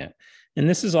significant. And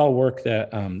this is all work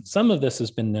that some of this has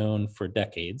been known for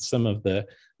decades. Some of the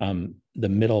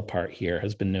middle part here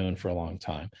has been known for a long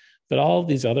time. But all of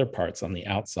these other parts on the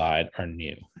outside are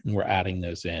new, and we're adding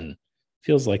those in.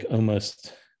 Feels like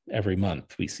almost every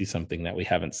month we see something that we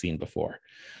haven't seen before.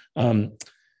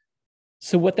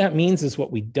 So what that means is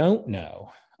what we don't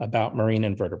know about marine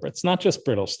invertebrates, not just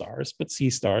brittle stars, but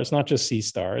sea stars, not just sea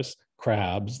stars,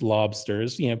 crabs,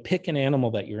 lobsters, pick an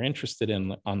animal that you're interested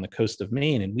in on the coast of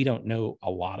Maine, and we don't know a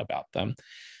lot about them.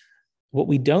 What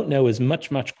we don't know is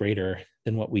much, much greater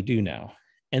than what we do know.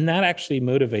 And that actually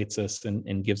motivates us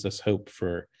and gives us hope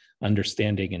for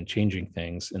understanding and changing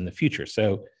things in the future.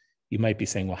 So you might be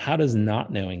saying, well, how does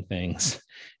not knowing things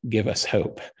give us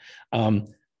hope?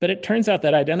 But it turns out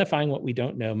that identifying what we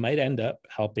don't know might end up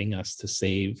helping us to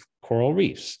save coral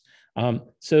reefs.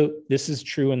 So this is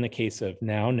true in the case of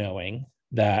now knowing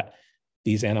that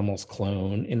these animals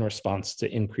clone in response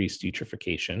to increased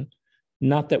eutrophication.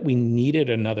 Not that we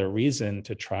needed another reason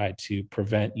to try to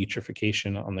prevent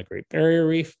eutrophication on the Great Barrier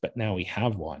Reef, but now we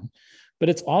have one. But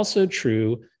it's also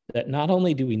true that not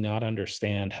only do we not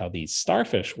understand how these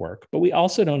starfish work, but we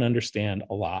also don't understand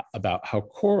a lot about how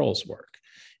corals work.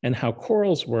 And how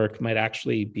corals work might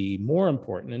actually be more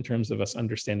important in terms of us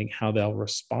understanding how they'll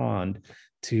respond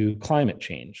to climate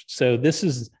change. So this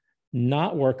is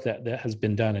not work that has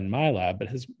been done in my lab, but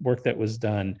work that was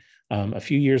done a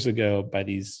few years ago by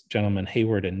these gentlemen,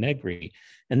 Hayward and Negri.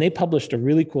 And they published a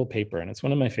really cool paper, and it's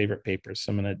one of my favorite papers.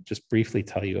 So I'm going to just briefly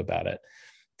tell you about it.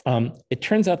 It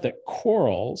turns out that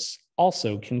corals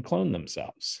also can clone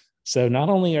themselves. So not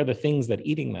only are the things that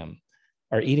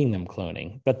are eating them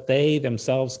cloning, but they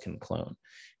themselves can clone.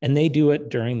 And they do it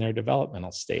during their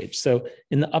developmental stage. So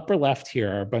in the upper left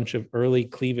here are a bunch of early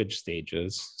cleavage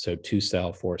stages. So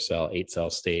 2-cell, 4-cell, 8-cell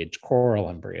stage coral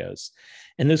embryos.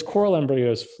 And those coral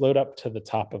embryos float up to the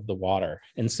top of the water.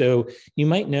 And so you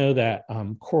might know that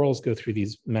corals go through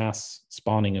these mass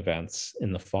spawning events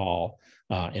in the fall,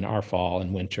 in our fall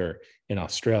and winter in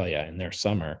Australia in their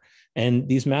summer. And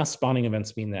these mass spawning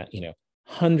events mean that,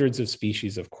 hundreds of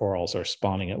species of corals are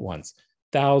spawning at once.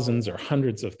 Thousands or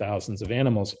hundreds of thousands of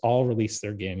animals all release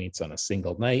their gametes on a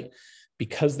single night.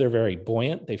 Because they're very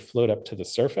buoyant, they float up to the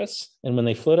surface. And when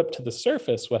they float up to the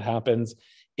surface, what happens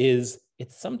is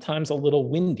it's sometimes a little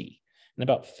windy. And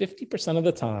about 50% of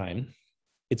the time,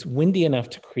 it's windy enough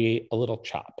to create a little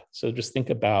chop. So just think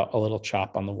about a little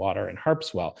chop on the water in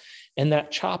Harpswell. And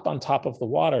that chop on top of the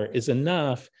water is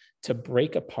enough to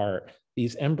break apart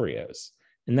these embryos.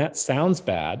 And that sounds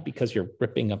bad because you're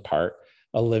ripping apart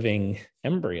a living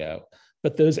embryo.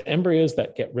 But those embryos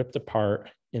that get ripped apart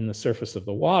in the surface of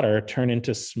the water turn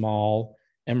into small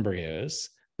embryos.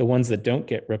 The ones that don't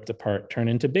get ripped apart turn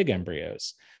into big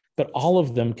embryos. But all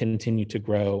of them continue to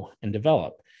grow and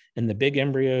develop. And the big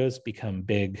embryos become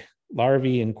big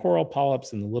larvae and coral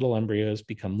polyps, and the little embryos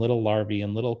become little larvae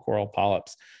and little coral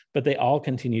polyps. But they all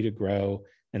continue to grow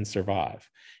and survive.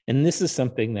 And this is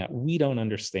something that we don't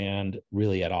understand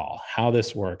really at all, how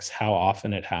this works, how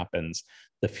often it happens.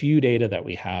 The few data that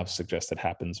we have suggest it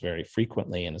happens very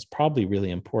frequently and is probably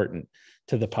really important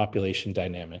to the population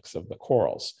dynamics of the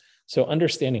corals. So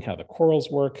understanding how the corals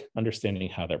work, understanding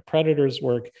how their predators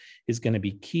work is going to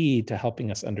be key to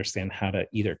helping us understand how to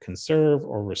either conserve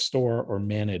or restore or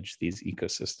manage these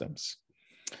ecosystems.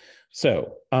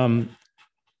 So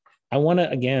I want to,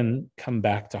 again, come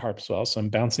back to Harpswell. So I'm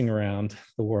bouncing around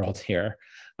the world here.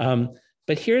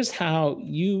 But here's how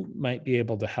you might be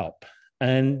able to help.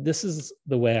 And this is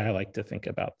the way I like to think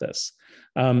about this.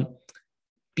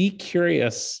 Be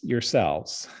curious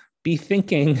yourselves. Be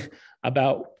thinking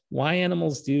about why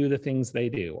animals do the things they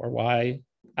do, or why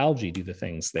algae do the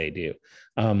things they do,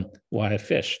 why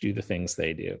fish do the things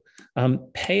they do.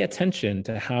 Pay attention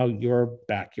to how your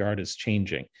backyard is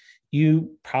changing.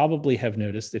 You probably have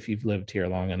noticed, if you've lived here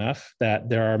long enough, that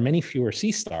there are many fewer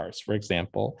sea stars, for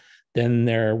example, than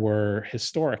there were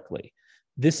historically.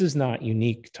 This is not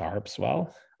unique to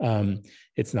Harpswell.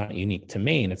 It's not unique to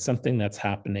Maine. It's something that's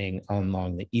happening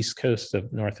along the east coast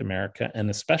of North America, and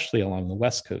especially along the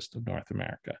west coast of North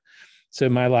America. So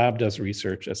my lab does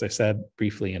research, as I said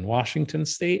briefly, in Washington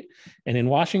State. And in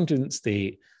Washington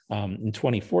State, in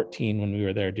 2014, when we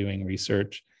were there doing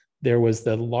research, there was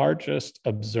the largest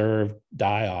observed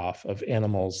die-off of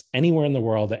animals anywhere in the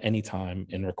world at any time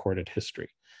in recorded history.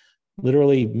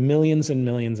 literally millions and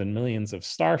millions and millions of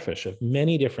starfish of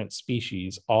many different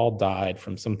species all died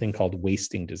from something called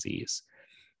wasting disease.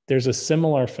 There's a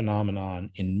similar phenomenon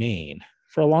in Maine.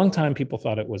 For a long time, people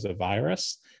thought it was a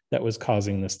virus that was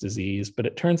causing this disease, but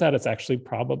it turns out it's actually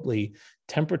probably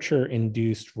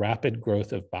temperature-induced rapid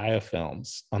growth of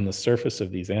biofilms on the surface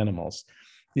of these animals.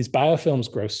 These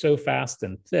biofilms grow so fast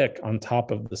and thick on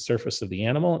top of the surface of the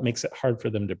animal, it makes it hard for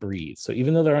them to breathe. So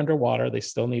even though they're underwater, they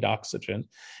still need oxygen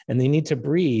and they need to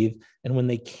breathe. And when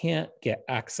they can't get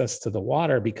access to the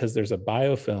water because there's a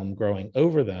biofilm growing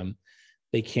over them,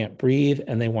 they can't breathe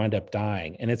and they wind up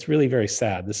dying. And it's really very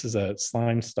sad. This is a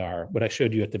slime star. What I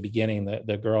showed you at the beginning,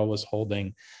 the girl was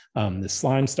holding this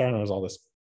slime star and there was all this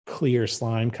clear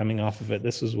slime coming off of it.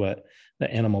 This is what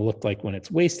the animal looked like when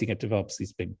it's wasting. It develops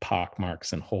these big pock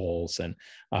marks and holes. And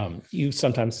you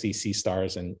sometimes see sea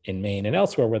stars in Maine and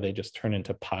elsewhere where they just turn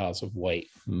into piles of white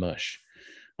mush.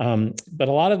 But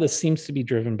a lot of this seems to be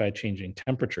driven by changing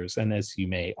temperatures. And as you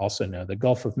may also know, the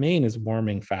Gulf of Maine is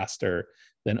warming faster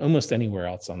than almost anywhere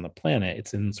else on the planet.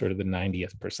 It's in sort of the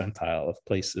 90th percentile of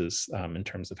places in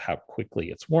terms of how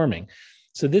quickly it's warming.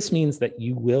 So this means that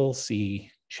you will see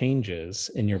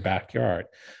changes in your backyard.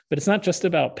 But it's not just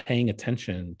about paying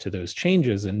attention to those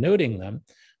changes and noting them.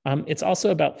 It's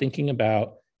also about thinking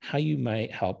about how you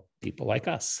might help people like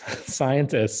us,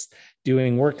 scientists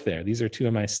doing work there. These are two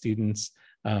of my students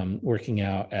working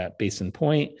out at Basin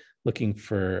Point, looking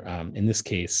for, in this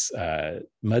case,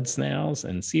 mud snails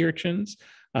and sea urchins.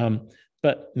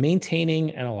 But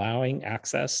maintaining and allowing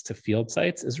access to field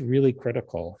sites is really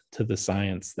critical to the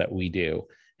science that we do.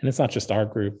 And it's not just our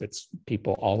group, it's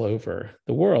people all over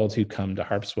the world who come to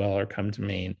Harpswell or come to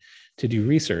Maine to do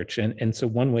research. And so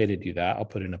one way to do that, I'll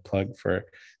put in a plug for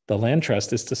the Land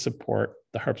Trust, is to support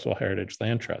the Harpswell Heritage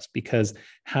Land Trust, because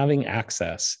having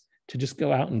access to just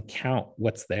go out and count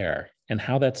what's there and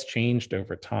how that's changed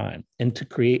over time, and to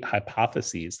create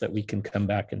hypotheses that we can come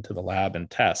back into the lab and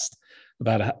test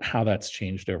about how that's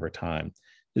changed over time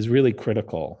is really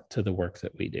critical to the work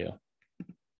that we do.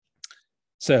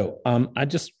 So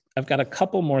I've got a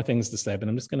couple more things to say, but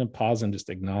I'm just going to pause and just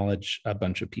acknowledge a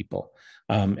bunch of people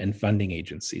and funding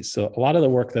agencies. So a lot of the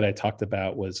work that I talked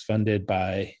about was funded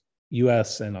by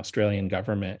US and Australian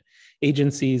government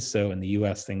agencies. So in the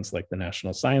US, things like the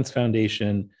National Science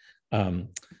Foundation,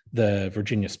 the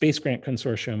Virginia Space Grant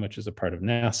Consortium, which is a part of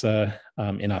NASA.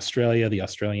 In Australia, the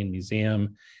Australian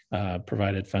Museum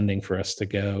provided funding for us to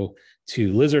go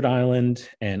to Lizard Island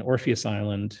and Orpheus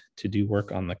Island to do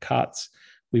work on the cots.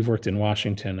 We've worked in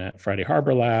Washington at Friday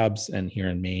Harbor Labs and here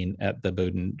in Maine at the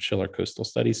Bowdoin Schiller Coastal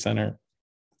Studies Center.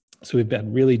 So we've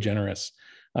been really generous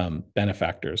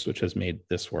benefactors, which has made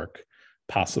this work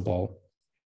possible.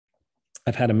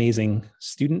 I've had amazing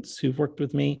students who've worked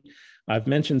with me. I've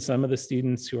mentioned some of the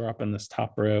students who are up on this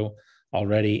top row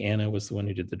already. Anna was the one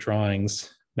who did the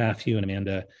drawings. Matthew and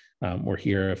Amanda were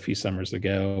here a few summers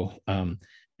ago.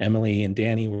 Emily and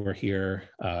Danny were here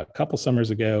a couple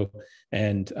summers ago,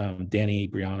 and Danny,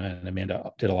 Brianna, and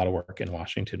Amanda did a lot of work in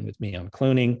Washington with me on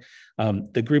cloning.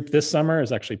 The group this summer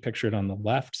is actually pictured on the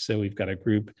left. So we've got a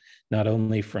group not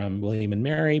only from William and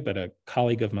Mary, but a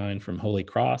colleague of mine from Holy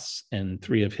Cross and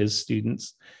 3 of his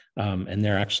students. And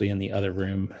they're actually in the other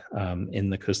room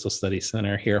in the Coastal Studies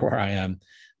Center here where I am.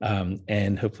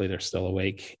 And hopefully they're still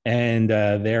awake. And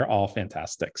they're all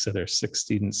fantastic. So there's 6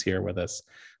 students here with us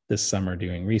this summer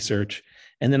doing research.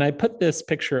 And then I put this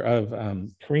picture of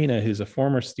Karina, who's a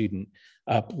former student,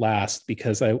 up last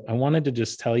because I wanted to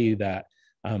just tell you that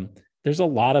there's a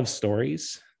lot of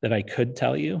stories that I could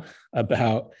tell you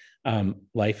about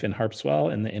life in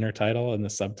Harpswell in the intertitle and the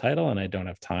subtitle, and I don't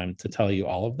have time to tell you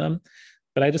all of them.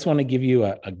 But I just want to give you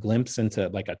a glimpse into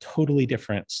like a totally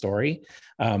different story,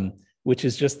 which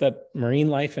is just that marine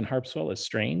life in Harpswell is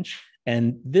strange.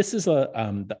 And this is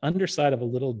the underside of a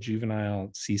little juvenile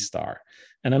sea star.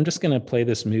 And I'm just going to play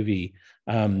this movie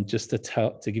just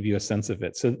to give you a sense of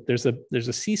it. So there's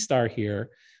a sea star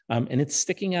here, and it's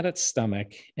sticking out its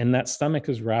stomach, and that stomach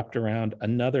is wrapped around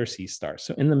another sea star.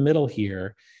 So in the middle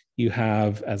here, you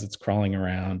have, as it's crawling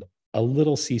around, a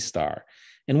little sea star.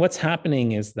 And what's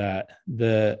happening is that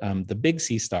the big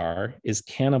sea star is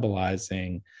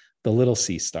cannibalizing the little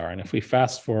sea star. And if we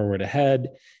fast forward ahead,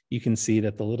 you can see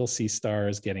that the little sea star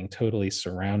is getting totally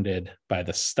surrounded by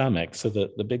the stomach. So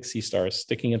the big sea star is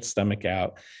sticking its stomach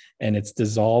out and it's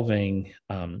dissolving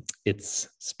its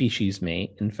species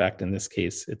mate. In fact, in this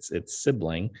case, it's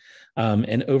sibling.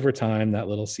 And over time, that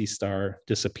little sea star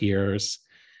disappears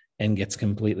and gets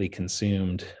completely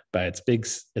consumed by its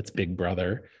big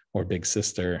brother or big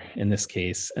sister in this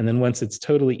case. And then once it's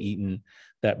totally eaten,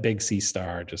 that big sea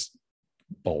star just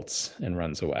bolts and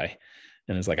runs away.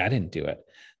 And it's like, I didn't do it.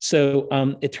 So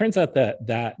it turns out that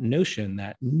that notion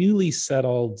that newly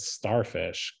settled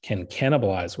starfish can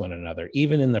cannibalize one another,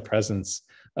 even in the presence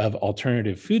of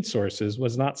alternative food sources,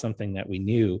 was not something that we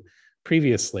knew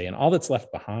previously. And all that's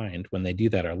left behind when they do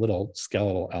that are little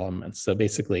skeletal elements. So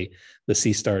basically, the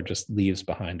sea star just leaves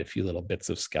behind a few little bits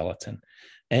of skeleton.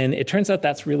 And it turns out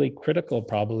that's really critical,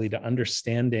 probably, to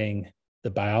understanding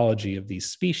the biology of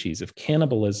these species. If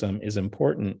cannibalism is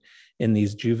important in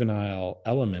these juvenile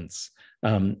elements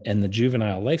and the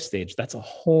juvenile life stage, that's a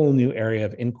whole new area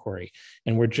of inquiry.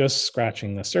 And we're just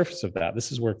scratching the surface of that.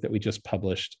 This is work that we just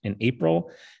published in April.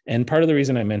 And part of the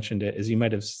reason I mentioned it is you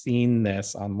might have seen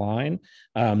this online.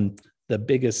 The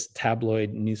biggest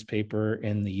tabloid newspaper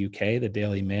in the UK, the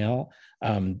Daily Mail,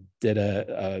 did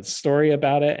a story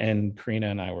about it, and Karina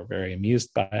and I were very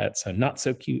amused by it. So not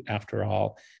so cute after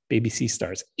all. Baby sea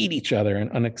stars eat each other,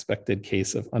 an unexpected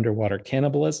case of underwater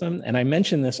cannibalism. And I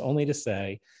mention this only to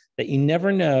say that you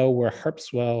never know where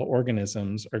Harpswell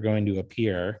organisms are going to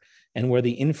appear and where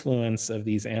the influence of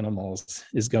these animals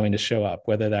is going to show up,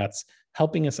 whether that's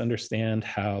helping us understand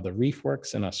how the reef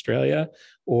works in Australia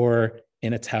or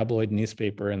in a tabloid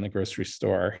newspaper in the grocery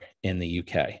store in the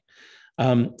UK.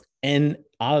 And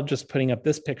I'll just putting up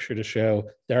this picture to show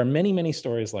there are many, many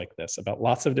stories like this about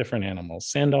lots of different animals,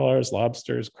 sand dollars,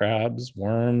 lobsters, crabs,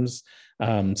 worms,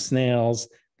 snails,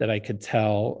 that I could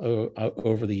tell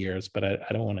over the years, but I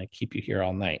don't want to keep you here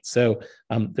all night. So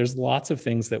there's lots of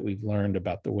things that we've learned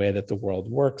about the way that the world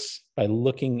works by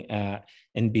looking at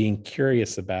and being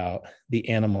curious about the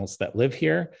animals that live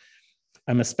here.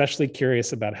 I'm especially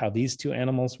curious about how these two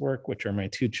animals work, which are my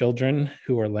two children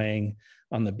who are laying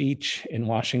on the beach in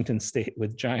Washington State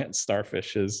with giant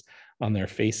starfishes on their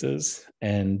faces.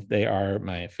 And they are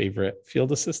my favorite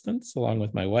field assistants, along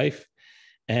with my wife.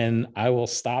 And I will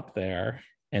stop there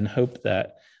and hope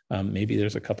that maybe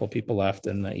there's a couple people left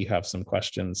and that you have some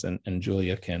questions, and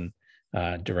Julia can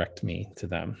direct me to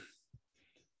them.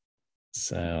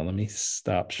 So let me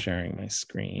stop sharing my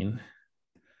screen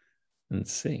and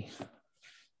see.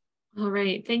 All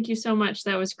right, thank you so much.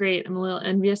 That was great. I'm a little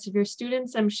envious of your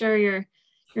students. I'm sure your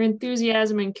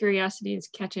enthusiasm and curiosity is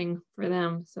catching for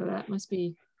them. So that must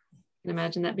be, I can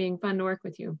imagine that being fun to work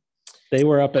with you. They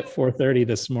were up at 4:30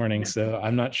 this morning, so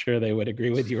I'm not sure they would agree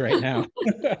with you right now.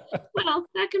 Well,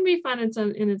 that can be fun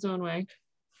in its own way.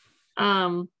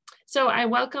 So I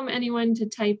welcome anyone to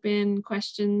type in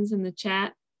questions in the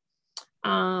chat.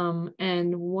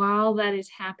 And while that is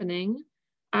happening,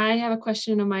 I have a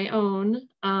question of my own.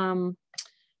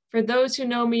 For those who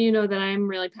know me, you know that I'm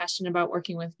really passionate about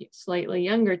working with slightly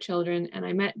younger children. And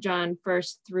I met John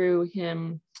first through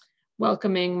him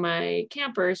welcoming my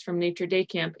campers from Nature Day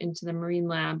Camp into the Marine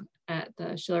Lab at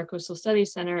the Schiller Coastal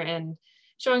Studies Center and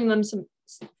showing them some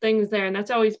things there. And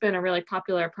that's always been a really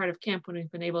popular part of camp when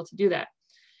we've been able to do that.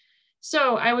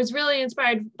 So I was really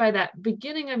inspired by that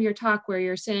beginning of your talk where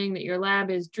you're saying that your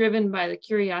lab is driven by the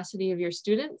curiosity of your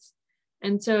students.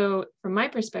 And so from my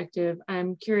perspective,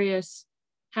 I'm curious,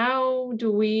 how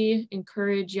do we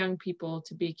encourage young people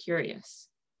to be curious?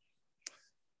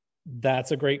 That's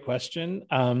a great question.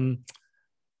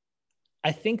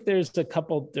 I think there's a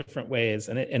couple different ways,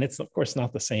 and it's of course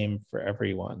not the same for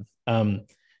everyone.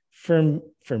 For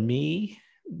me,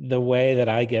 the way that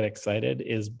I get excited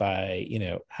is by,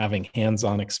 having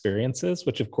hands-on experiences,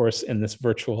 which of course in this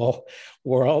virtual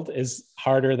world is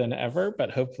harder than ever,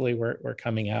 but hopefully we're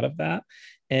coming out of that.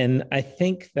 And I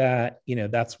think that,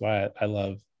 that's why I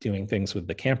love doing things with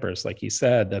the campers. Like you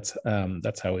said, that's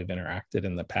how we've interacted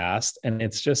in the past. And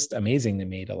it's just amazing to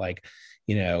me to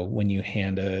when you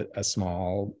hand a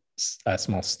small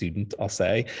student, I'll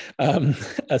say,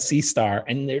 a sea star,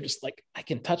 and they're just like, I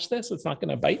can touch this, it's not going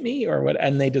to bite me or what.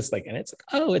 And they just and it's like,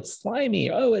 oh, it's slimy.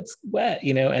 Oh, it's wet,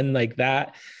 and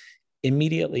that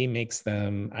immediately makes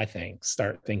them, I think,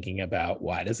 start thinking about,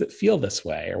 why does it feel this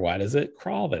way? Or why does it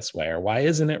crawl this way? Or why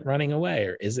isn't it running away?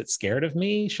 Or is it scared of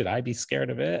me? Should I be scared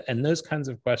of it? And those kinds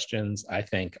of questions, I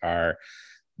think, are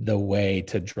the way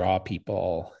to draw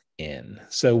people in.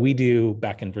 So we do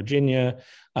back in Virginia,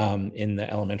 in the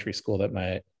elementary school that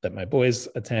my boys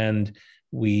attend,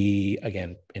 we,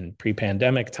 again, in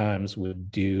pre-pandemic times,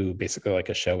 would do basically like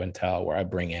a show and tell where I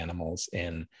bring animals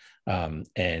in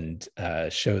and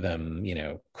show them,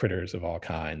 critters of all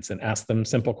kinds, and ask them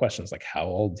simple questions like, how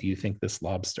old do you think this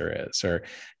lobster is? Or,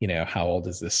 how old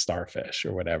is this starfish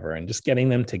or whatever? And just getting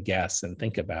them to guess and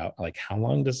think about, like, how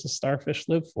long does the starfish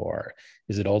live for?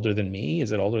 Is it older than me?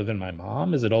 Is it older than my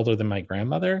mom? Is it older than my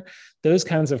grandmother? Those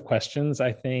kinds of questions,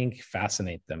 I think,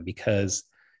 fascinate them, because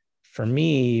for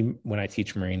me, when I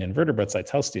teach marine invertebrates, I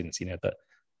tell students,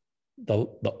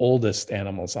 the oldest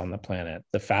animals on the planet,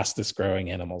 the fastest growing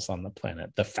animals on the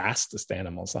planet, the fastest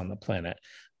animals on the planet,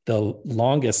 the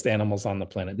longest animals on the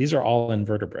planet. These are all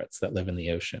invertebrates that live in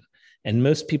the ocean. And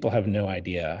most people have no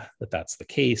idea that that's the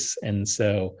case. And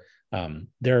so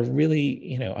they're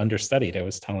really, understudied. I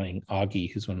was telling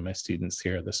Augie, who's one of my students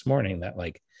here this morning, that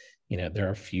there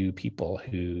are few people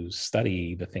who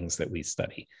study the things that we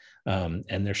study.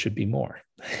 And there should be more.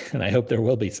 And I hope there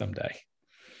will be someday.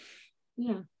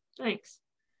 Yeah, thanks.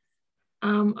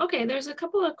 Okay, there's a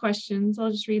couple of questions.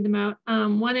 I'll just read them out.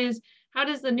 One is, how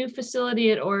does the new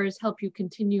facility at ORS help you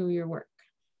continue your work?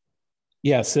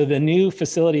 Yeah, so the new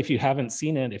facility, if you haven't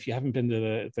seen it, if you haven't been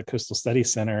to the Coastal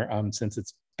Studies Center since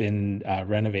it's been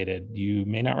renovated, you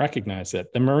may not recognize it.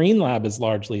 The Marine Lab is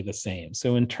largely the same.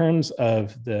 So in terms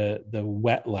of the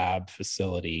wet lab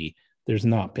facility, there's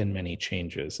not been many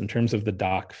changes. In terms of the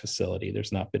dock facility,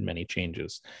 there's not been many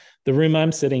changes. The room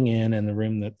I'm sitting in and the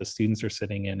room that the students are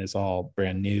sitting in is all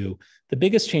brand new. The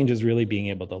biggest change is really being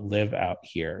able to live out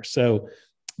here. So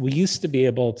we used to be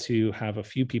able to have a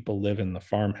few people live in the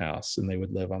farmhouse and they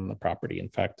would live on the property. In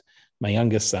fact, my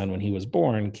youngest son, when he was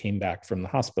born, came back from the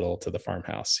hospital to the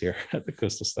farmhouse here at the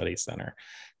Coastal Studies Center.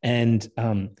 And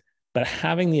but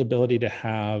having the ability to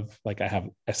have, I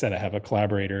have a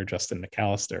collaborator, Justin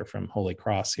McAllister from Holy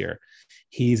Cross here.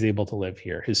 He's able to live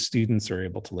here. His students are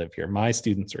able to live here. My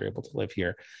students are able to live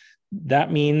here.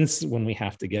 That means when we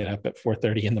have to get up at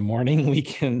 4:30 in the morning, we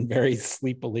can very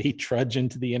sleepily trudge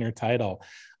into the intertidal.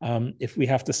 If we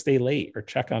have to stay late or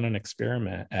check on an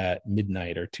experiment at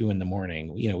midnight or 2 in the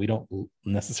morning, we don't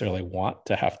necessarily want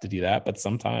to have to do that, but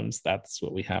sometimes that's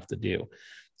what we have to do.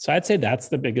 So I'd say that's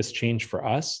the biggest change for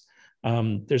us.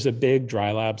 There's a big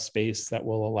dry lab space that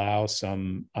will allow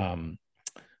some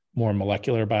more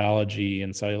molecular biology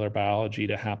and cellular biology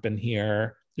to happen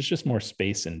here. There's just more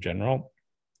space in general.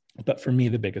 But for me,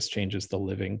 the biggest change is the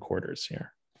living quarters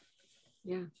here.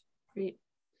 Yeah, great.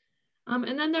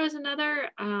 And then there was another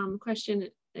question.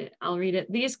 I'll read it.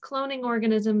 These cloning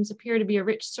organisms appear to be a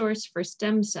rich source for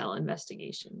stem cell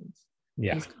investigations.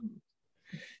 Yeah.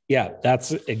 Yeah,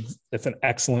 that's an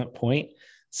excellent point.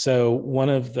 So one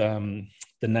of the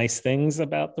nice things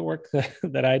about the work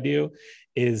that I do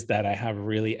is that I have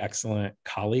really excellent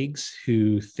colleagues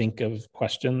who think of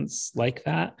questions like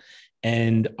that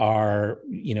and are,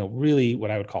 really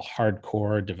what I would call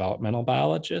hardcore developmental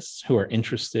biologists who are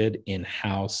interested in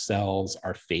how cells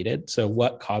are fated. So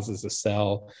what causes a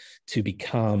cell to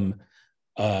become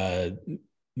a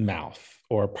mouth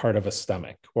or part of a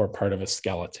stomach or part of a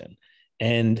skeleton?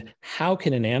 And how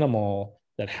can an animal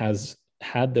that has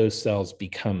had those cells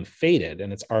become fated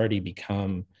and it's already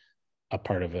become a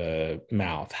part of a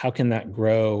mouth, how can that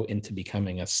grow into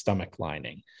becoming a stomach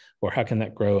lining? Or how can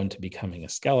that grow into becoming a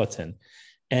skeleton?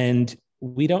 And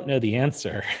we don't know the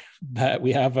answer, but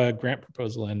we have a grant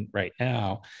proposal in right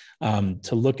now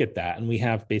to look at that. And we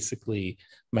have basically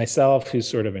myself, who's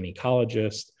sort of an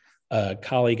ecologist, a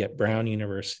colleague at Brown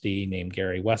University named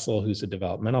Gary Wessel, who's a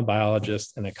developmental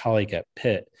biologist, and a colleague at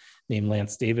Pitt named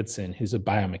Lance Davidson, who's a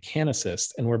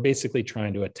biomechanicist. And we're basically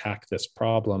trying to attack this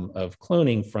problem of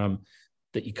cloning from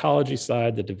the ecology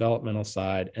side, the developmental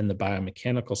side, and the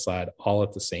biomechanical side all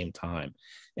at the same time.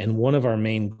 And one of our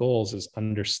main goals is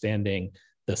understanding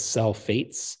the cell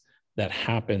fates that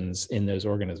happens in those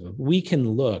organisms. We can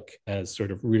look as sort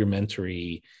of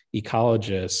rudimentary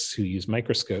ecologists who use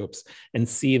microscopes and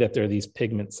see that there are these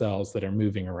pigment cells that are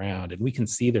moving around. And we can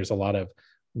see there's a lot of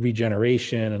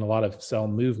regeneration and a lot of cell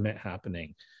movement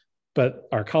happening. But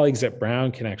our colleagues at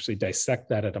Brown can actually dissect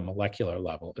that at a molecular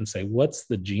level and say, what's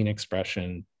the gene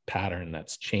expression pattern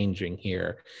that's changing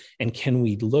here? And can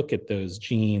we look at those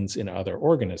genes in other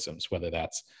organisms, whether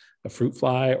that's a fruit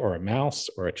fly or a mouse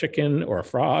or a chicken or a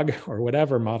frog or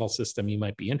whatever model system you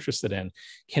might be interested in?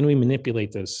 Can we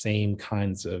manipulate those same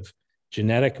kinds of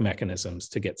genetic mechanisms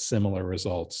to get similar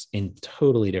results in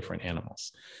totally different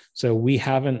animals? So we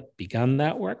haven't begun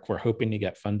that work. We're hoping to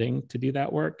get funding to do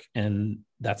that work. And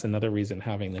that's another reason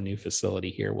having the new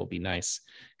facility here will be nice,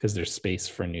 because there's space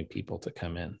for new people to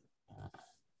come in.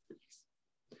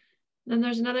 Then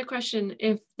there's another question,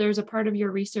 if there's a part of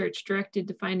your research directed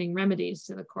to finding remedies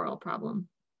to the coral problem.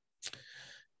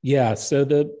 Yeah, so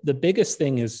the biggest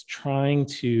thing is trying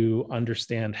to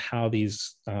understand how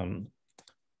these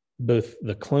both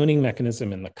the cloning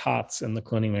mechanism in the cots and the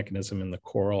cloning mechanism in the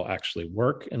coral actually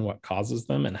work and what causes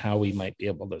them and how we might be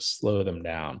able to slow them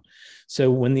down. So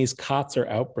when these cots are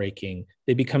outbreaking,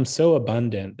 they become so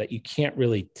abundant that you can't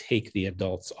really take the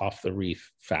adults off the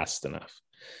reef fast enough.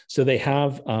 So they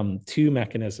have two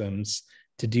mechanisms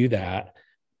to do that.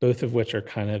 both of which are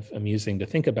kind of amusing to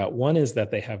think about. One is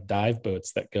that they have dive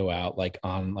boats that go out like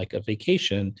on like a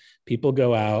vacation. People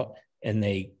go out and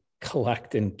they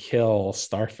collect and kill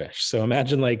starfish. So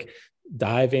imagine like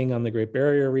diving on the Great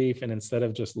Barrier Reef, and instead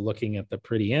of just looking at the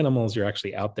pretty animals, you're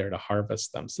actually out there to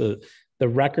harvest them. So the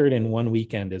record in one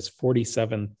weekend is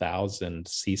 47,000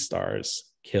 sea stars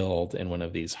killed in one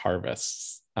of these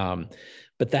harvests.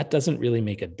 But that doesn't really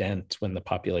make a dent when the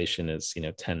population is,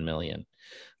 10 million.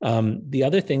 The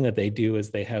other thing that they do is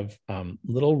they have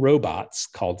little robots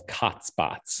called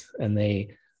cotspots, and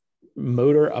they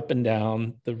motor up and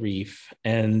down the reef,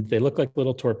 and they look like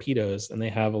little torpedoes, and they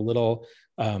have a little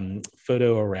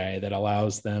photo array that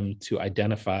allows them to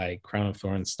identify crown of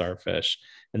thorns starfish.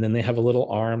 And then they have a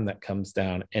little arm that comes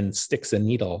down and sticks a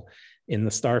needle in the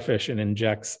starfish and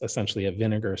injects essentially a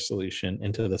vinegar solution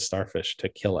into the starfish to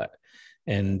kill it.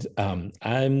 And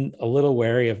I'm a little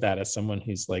wary of that as someone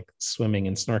who's like swimming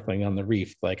and snorkeling on the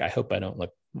reef. Like, I hope I don't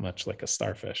look much like a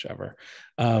starfish ever.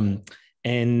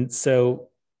 And so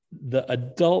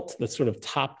the sort of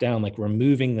top down, like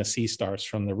removing the sea stars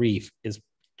from the reef is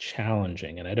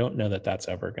challenging. And I don't know that that's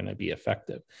ever going to be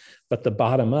effective. But the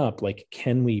bottom up, like,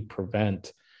 can we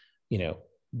prevent,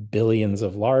 billions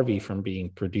of larvae from being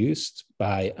produced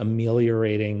by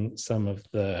ameliorating some of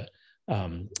the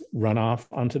runoff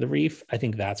onto the reef? I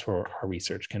think that's where our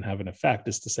research can have an effect,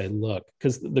 is to say, look,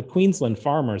 because the Queensland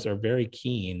farmers are very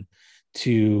keen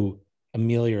to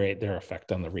ameliorate their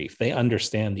effect on the reef. They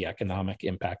understand the economic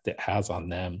impact it has on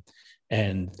them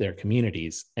and their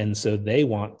communities. And so they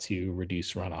want to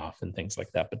reduce runoff and things like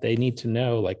that, but they need to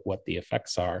know like what the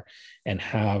effects are and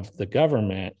have the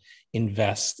government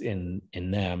invest in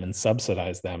them and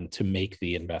subsidize them to make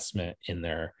the investment in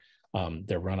their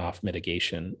runoff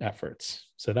mitigation efforts.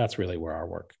 So that's really where our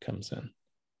work comes in.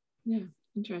 Yeah,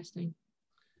 interesting.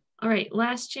 All right,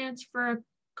 last chance for a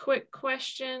quick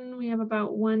question. We have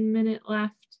about 1 minute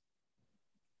left.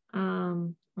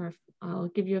 Or I'll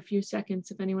give you a few seconds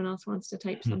if anyone else wants to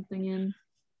type something in.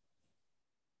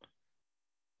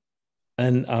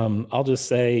 And I'll just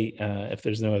say, if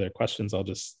there's no other questions, I'll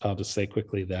just say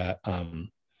quickly that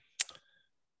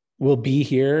we'll be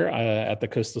here at the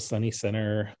Coastal Study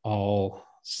Center all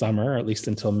summer, at least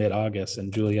until mid-August.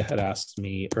 And Julia had asked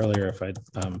me earlier if I'd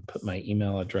put my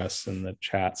email address in the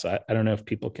chat. So I don't know if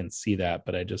people can see that,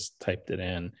 but I just typed it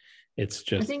in. It's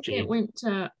just, I think it went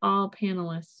to all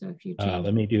panelists. So if you change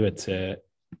let me do it to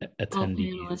attendees. All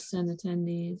panelists and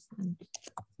attendees.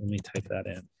 Let me type that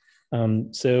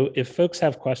in. So if folks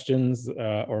have questions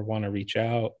or want to reach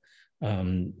out,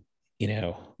 when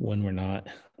we're not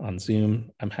on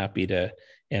Zoom, I'm happy to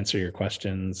answer your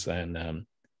questions. And,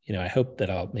 I hope that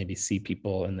I'll maybe see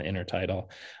people in the intertidal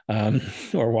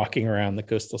or walking around the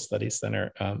Coastal Studies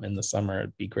Center in the summer.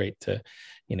 It'd be great to,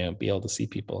 be able to see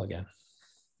people again.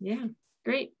 Yeah,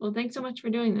 great. Well, thanks so much for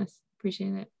doing this.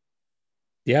 Appreciate it.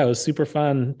 Yeah, it was super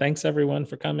fun. Thanks everyone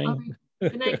for coming.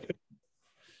 Okay. Good night.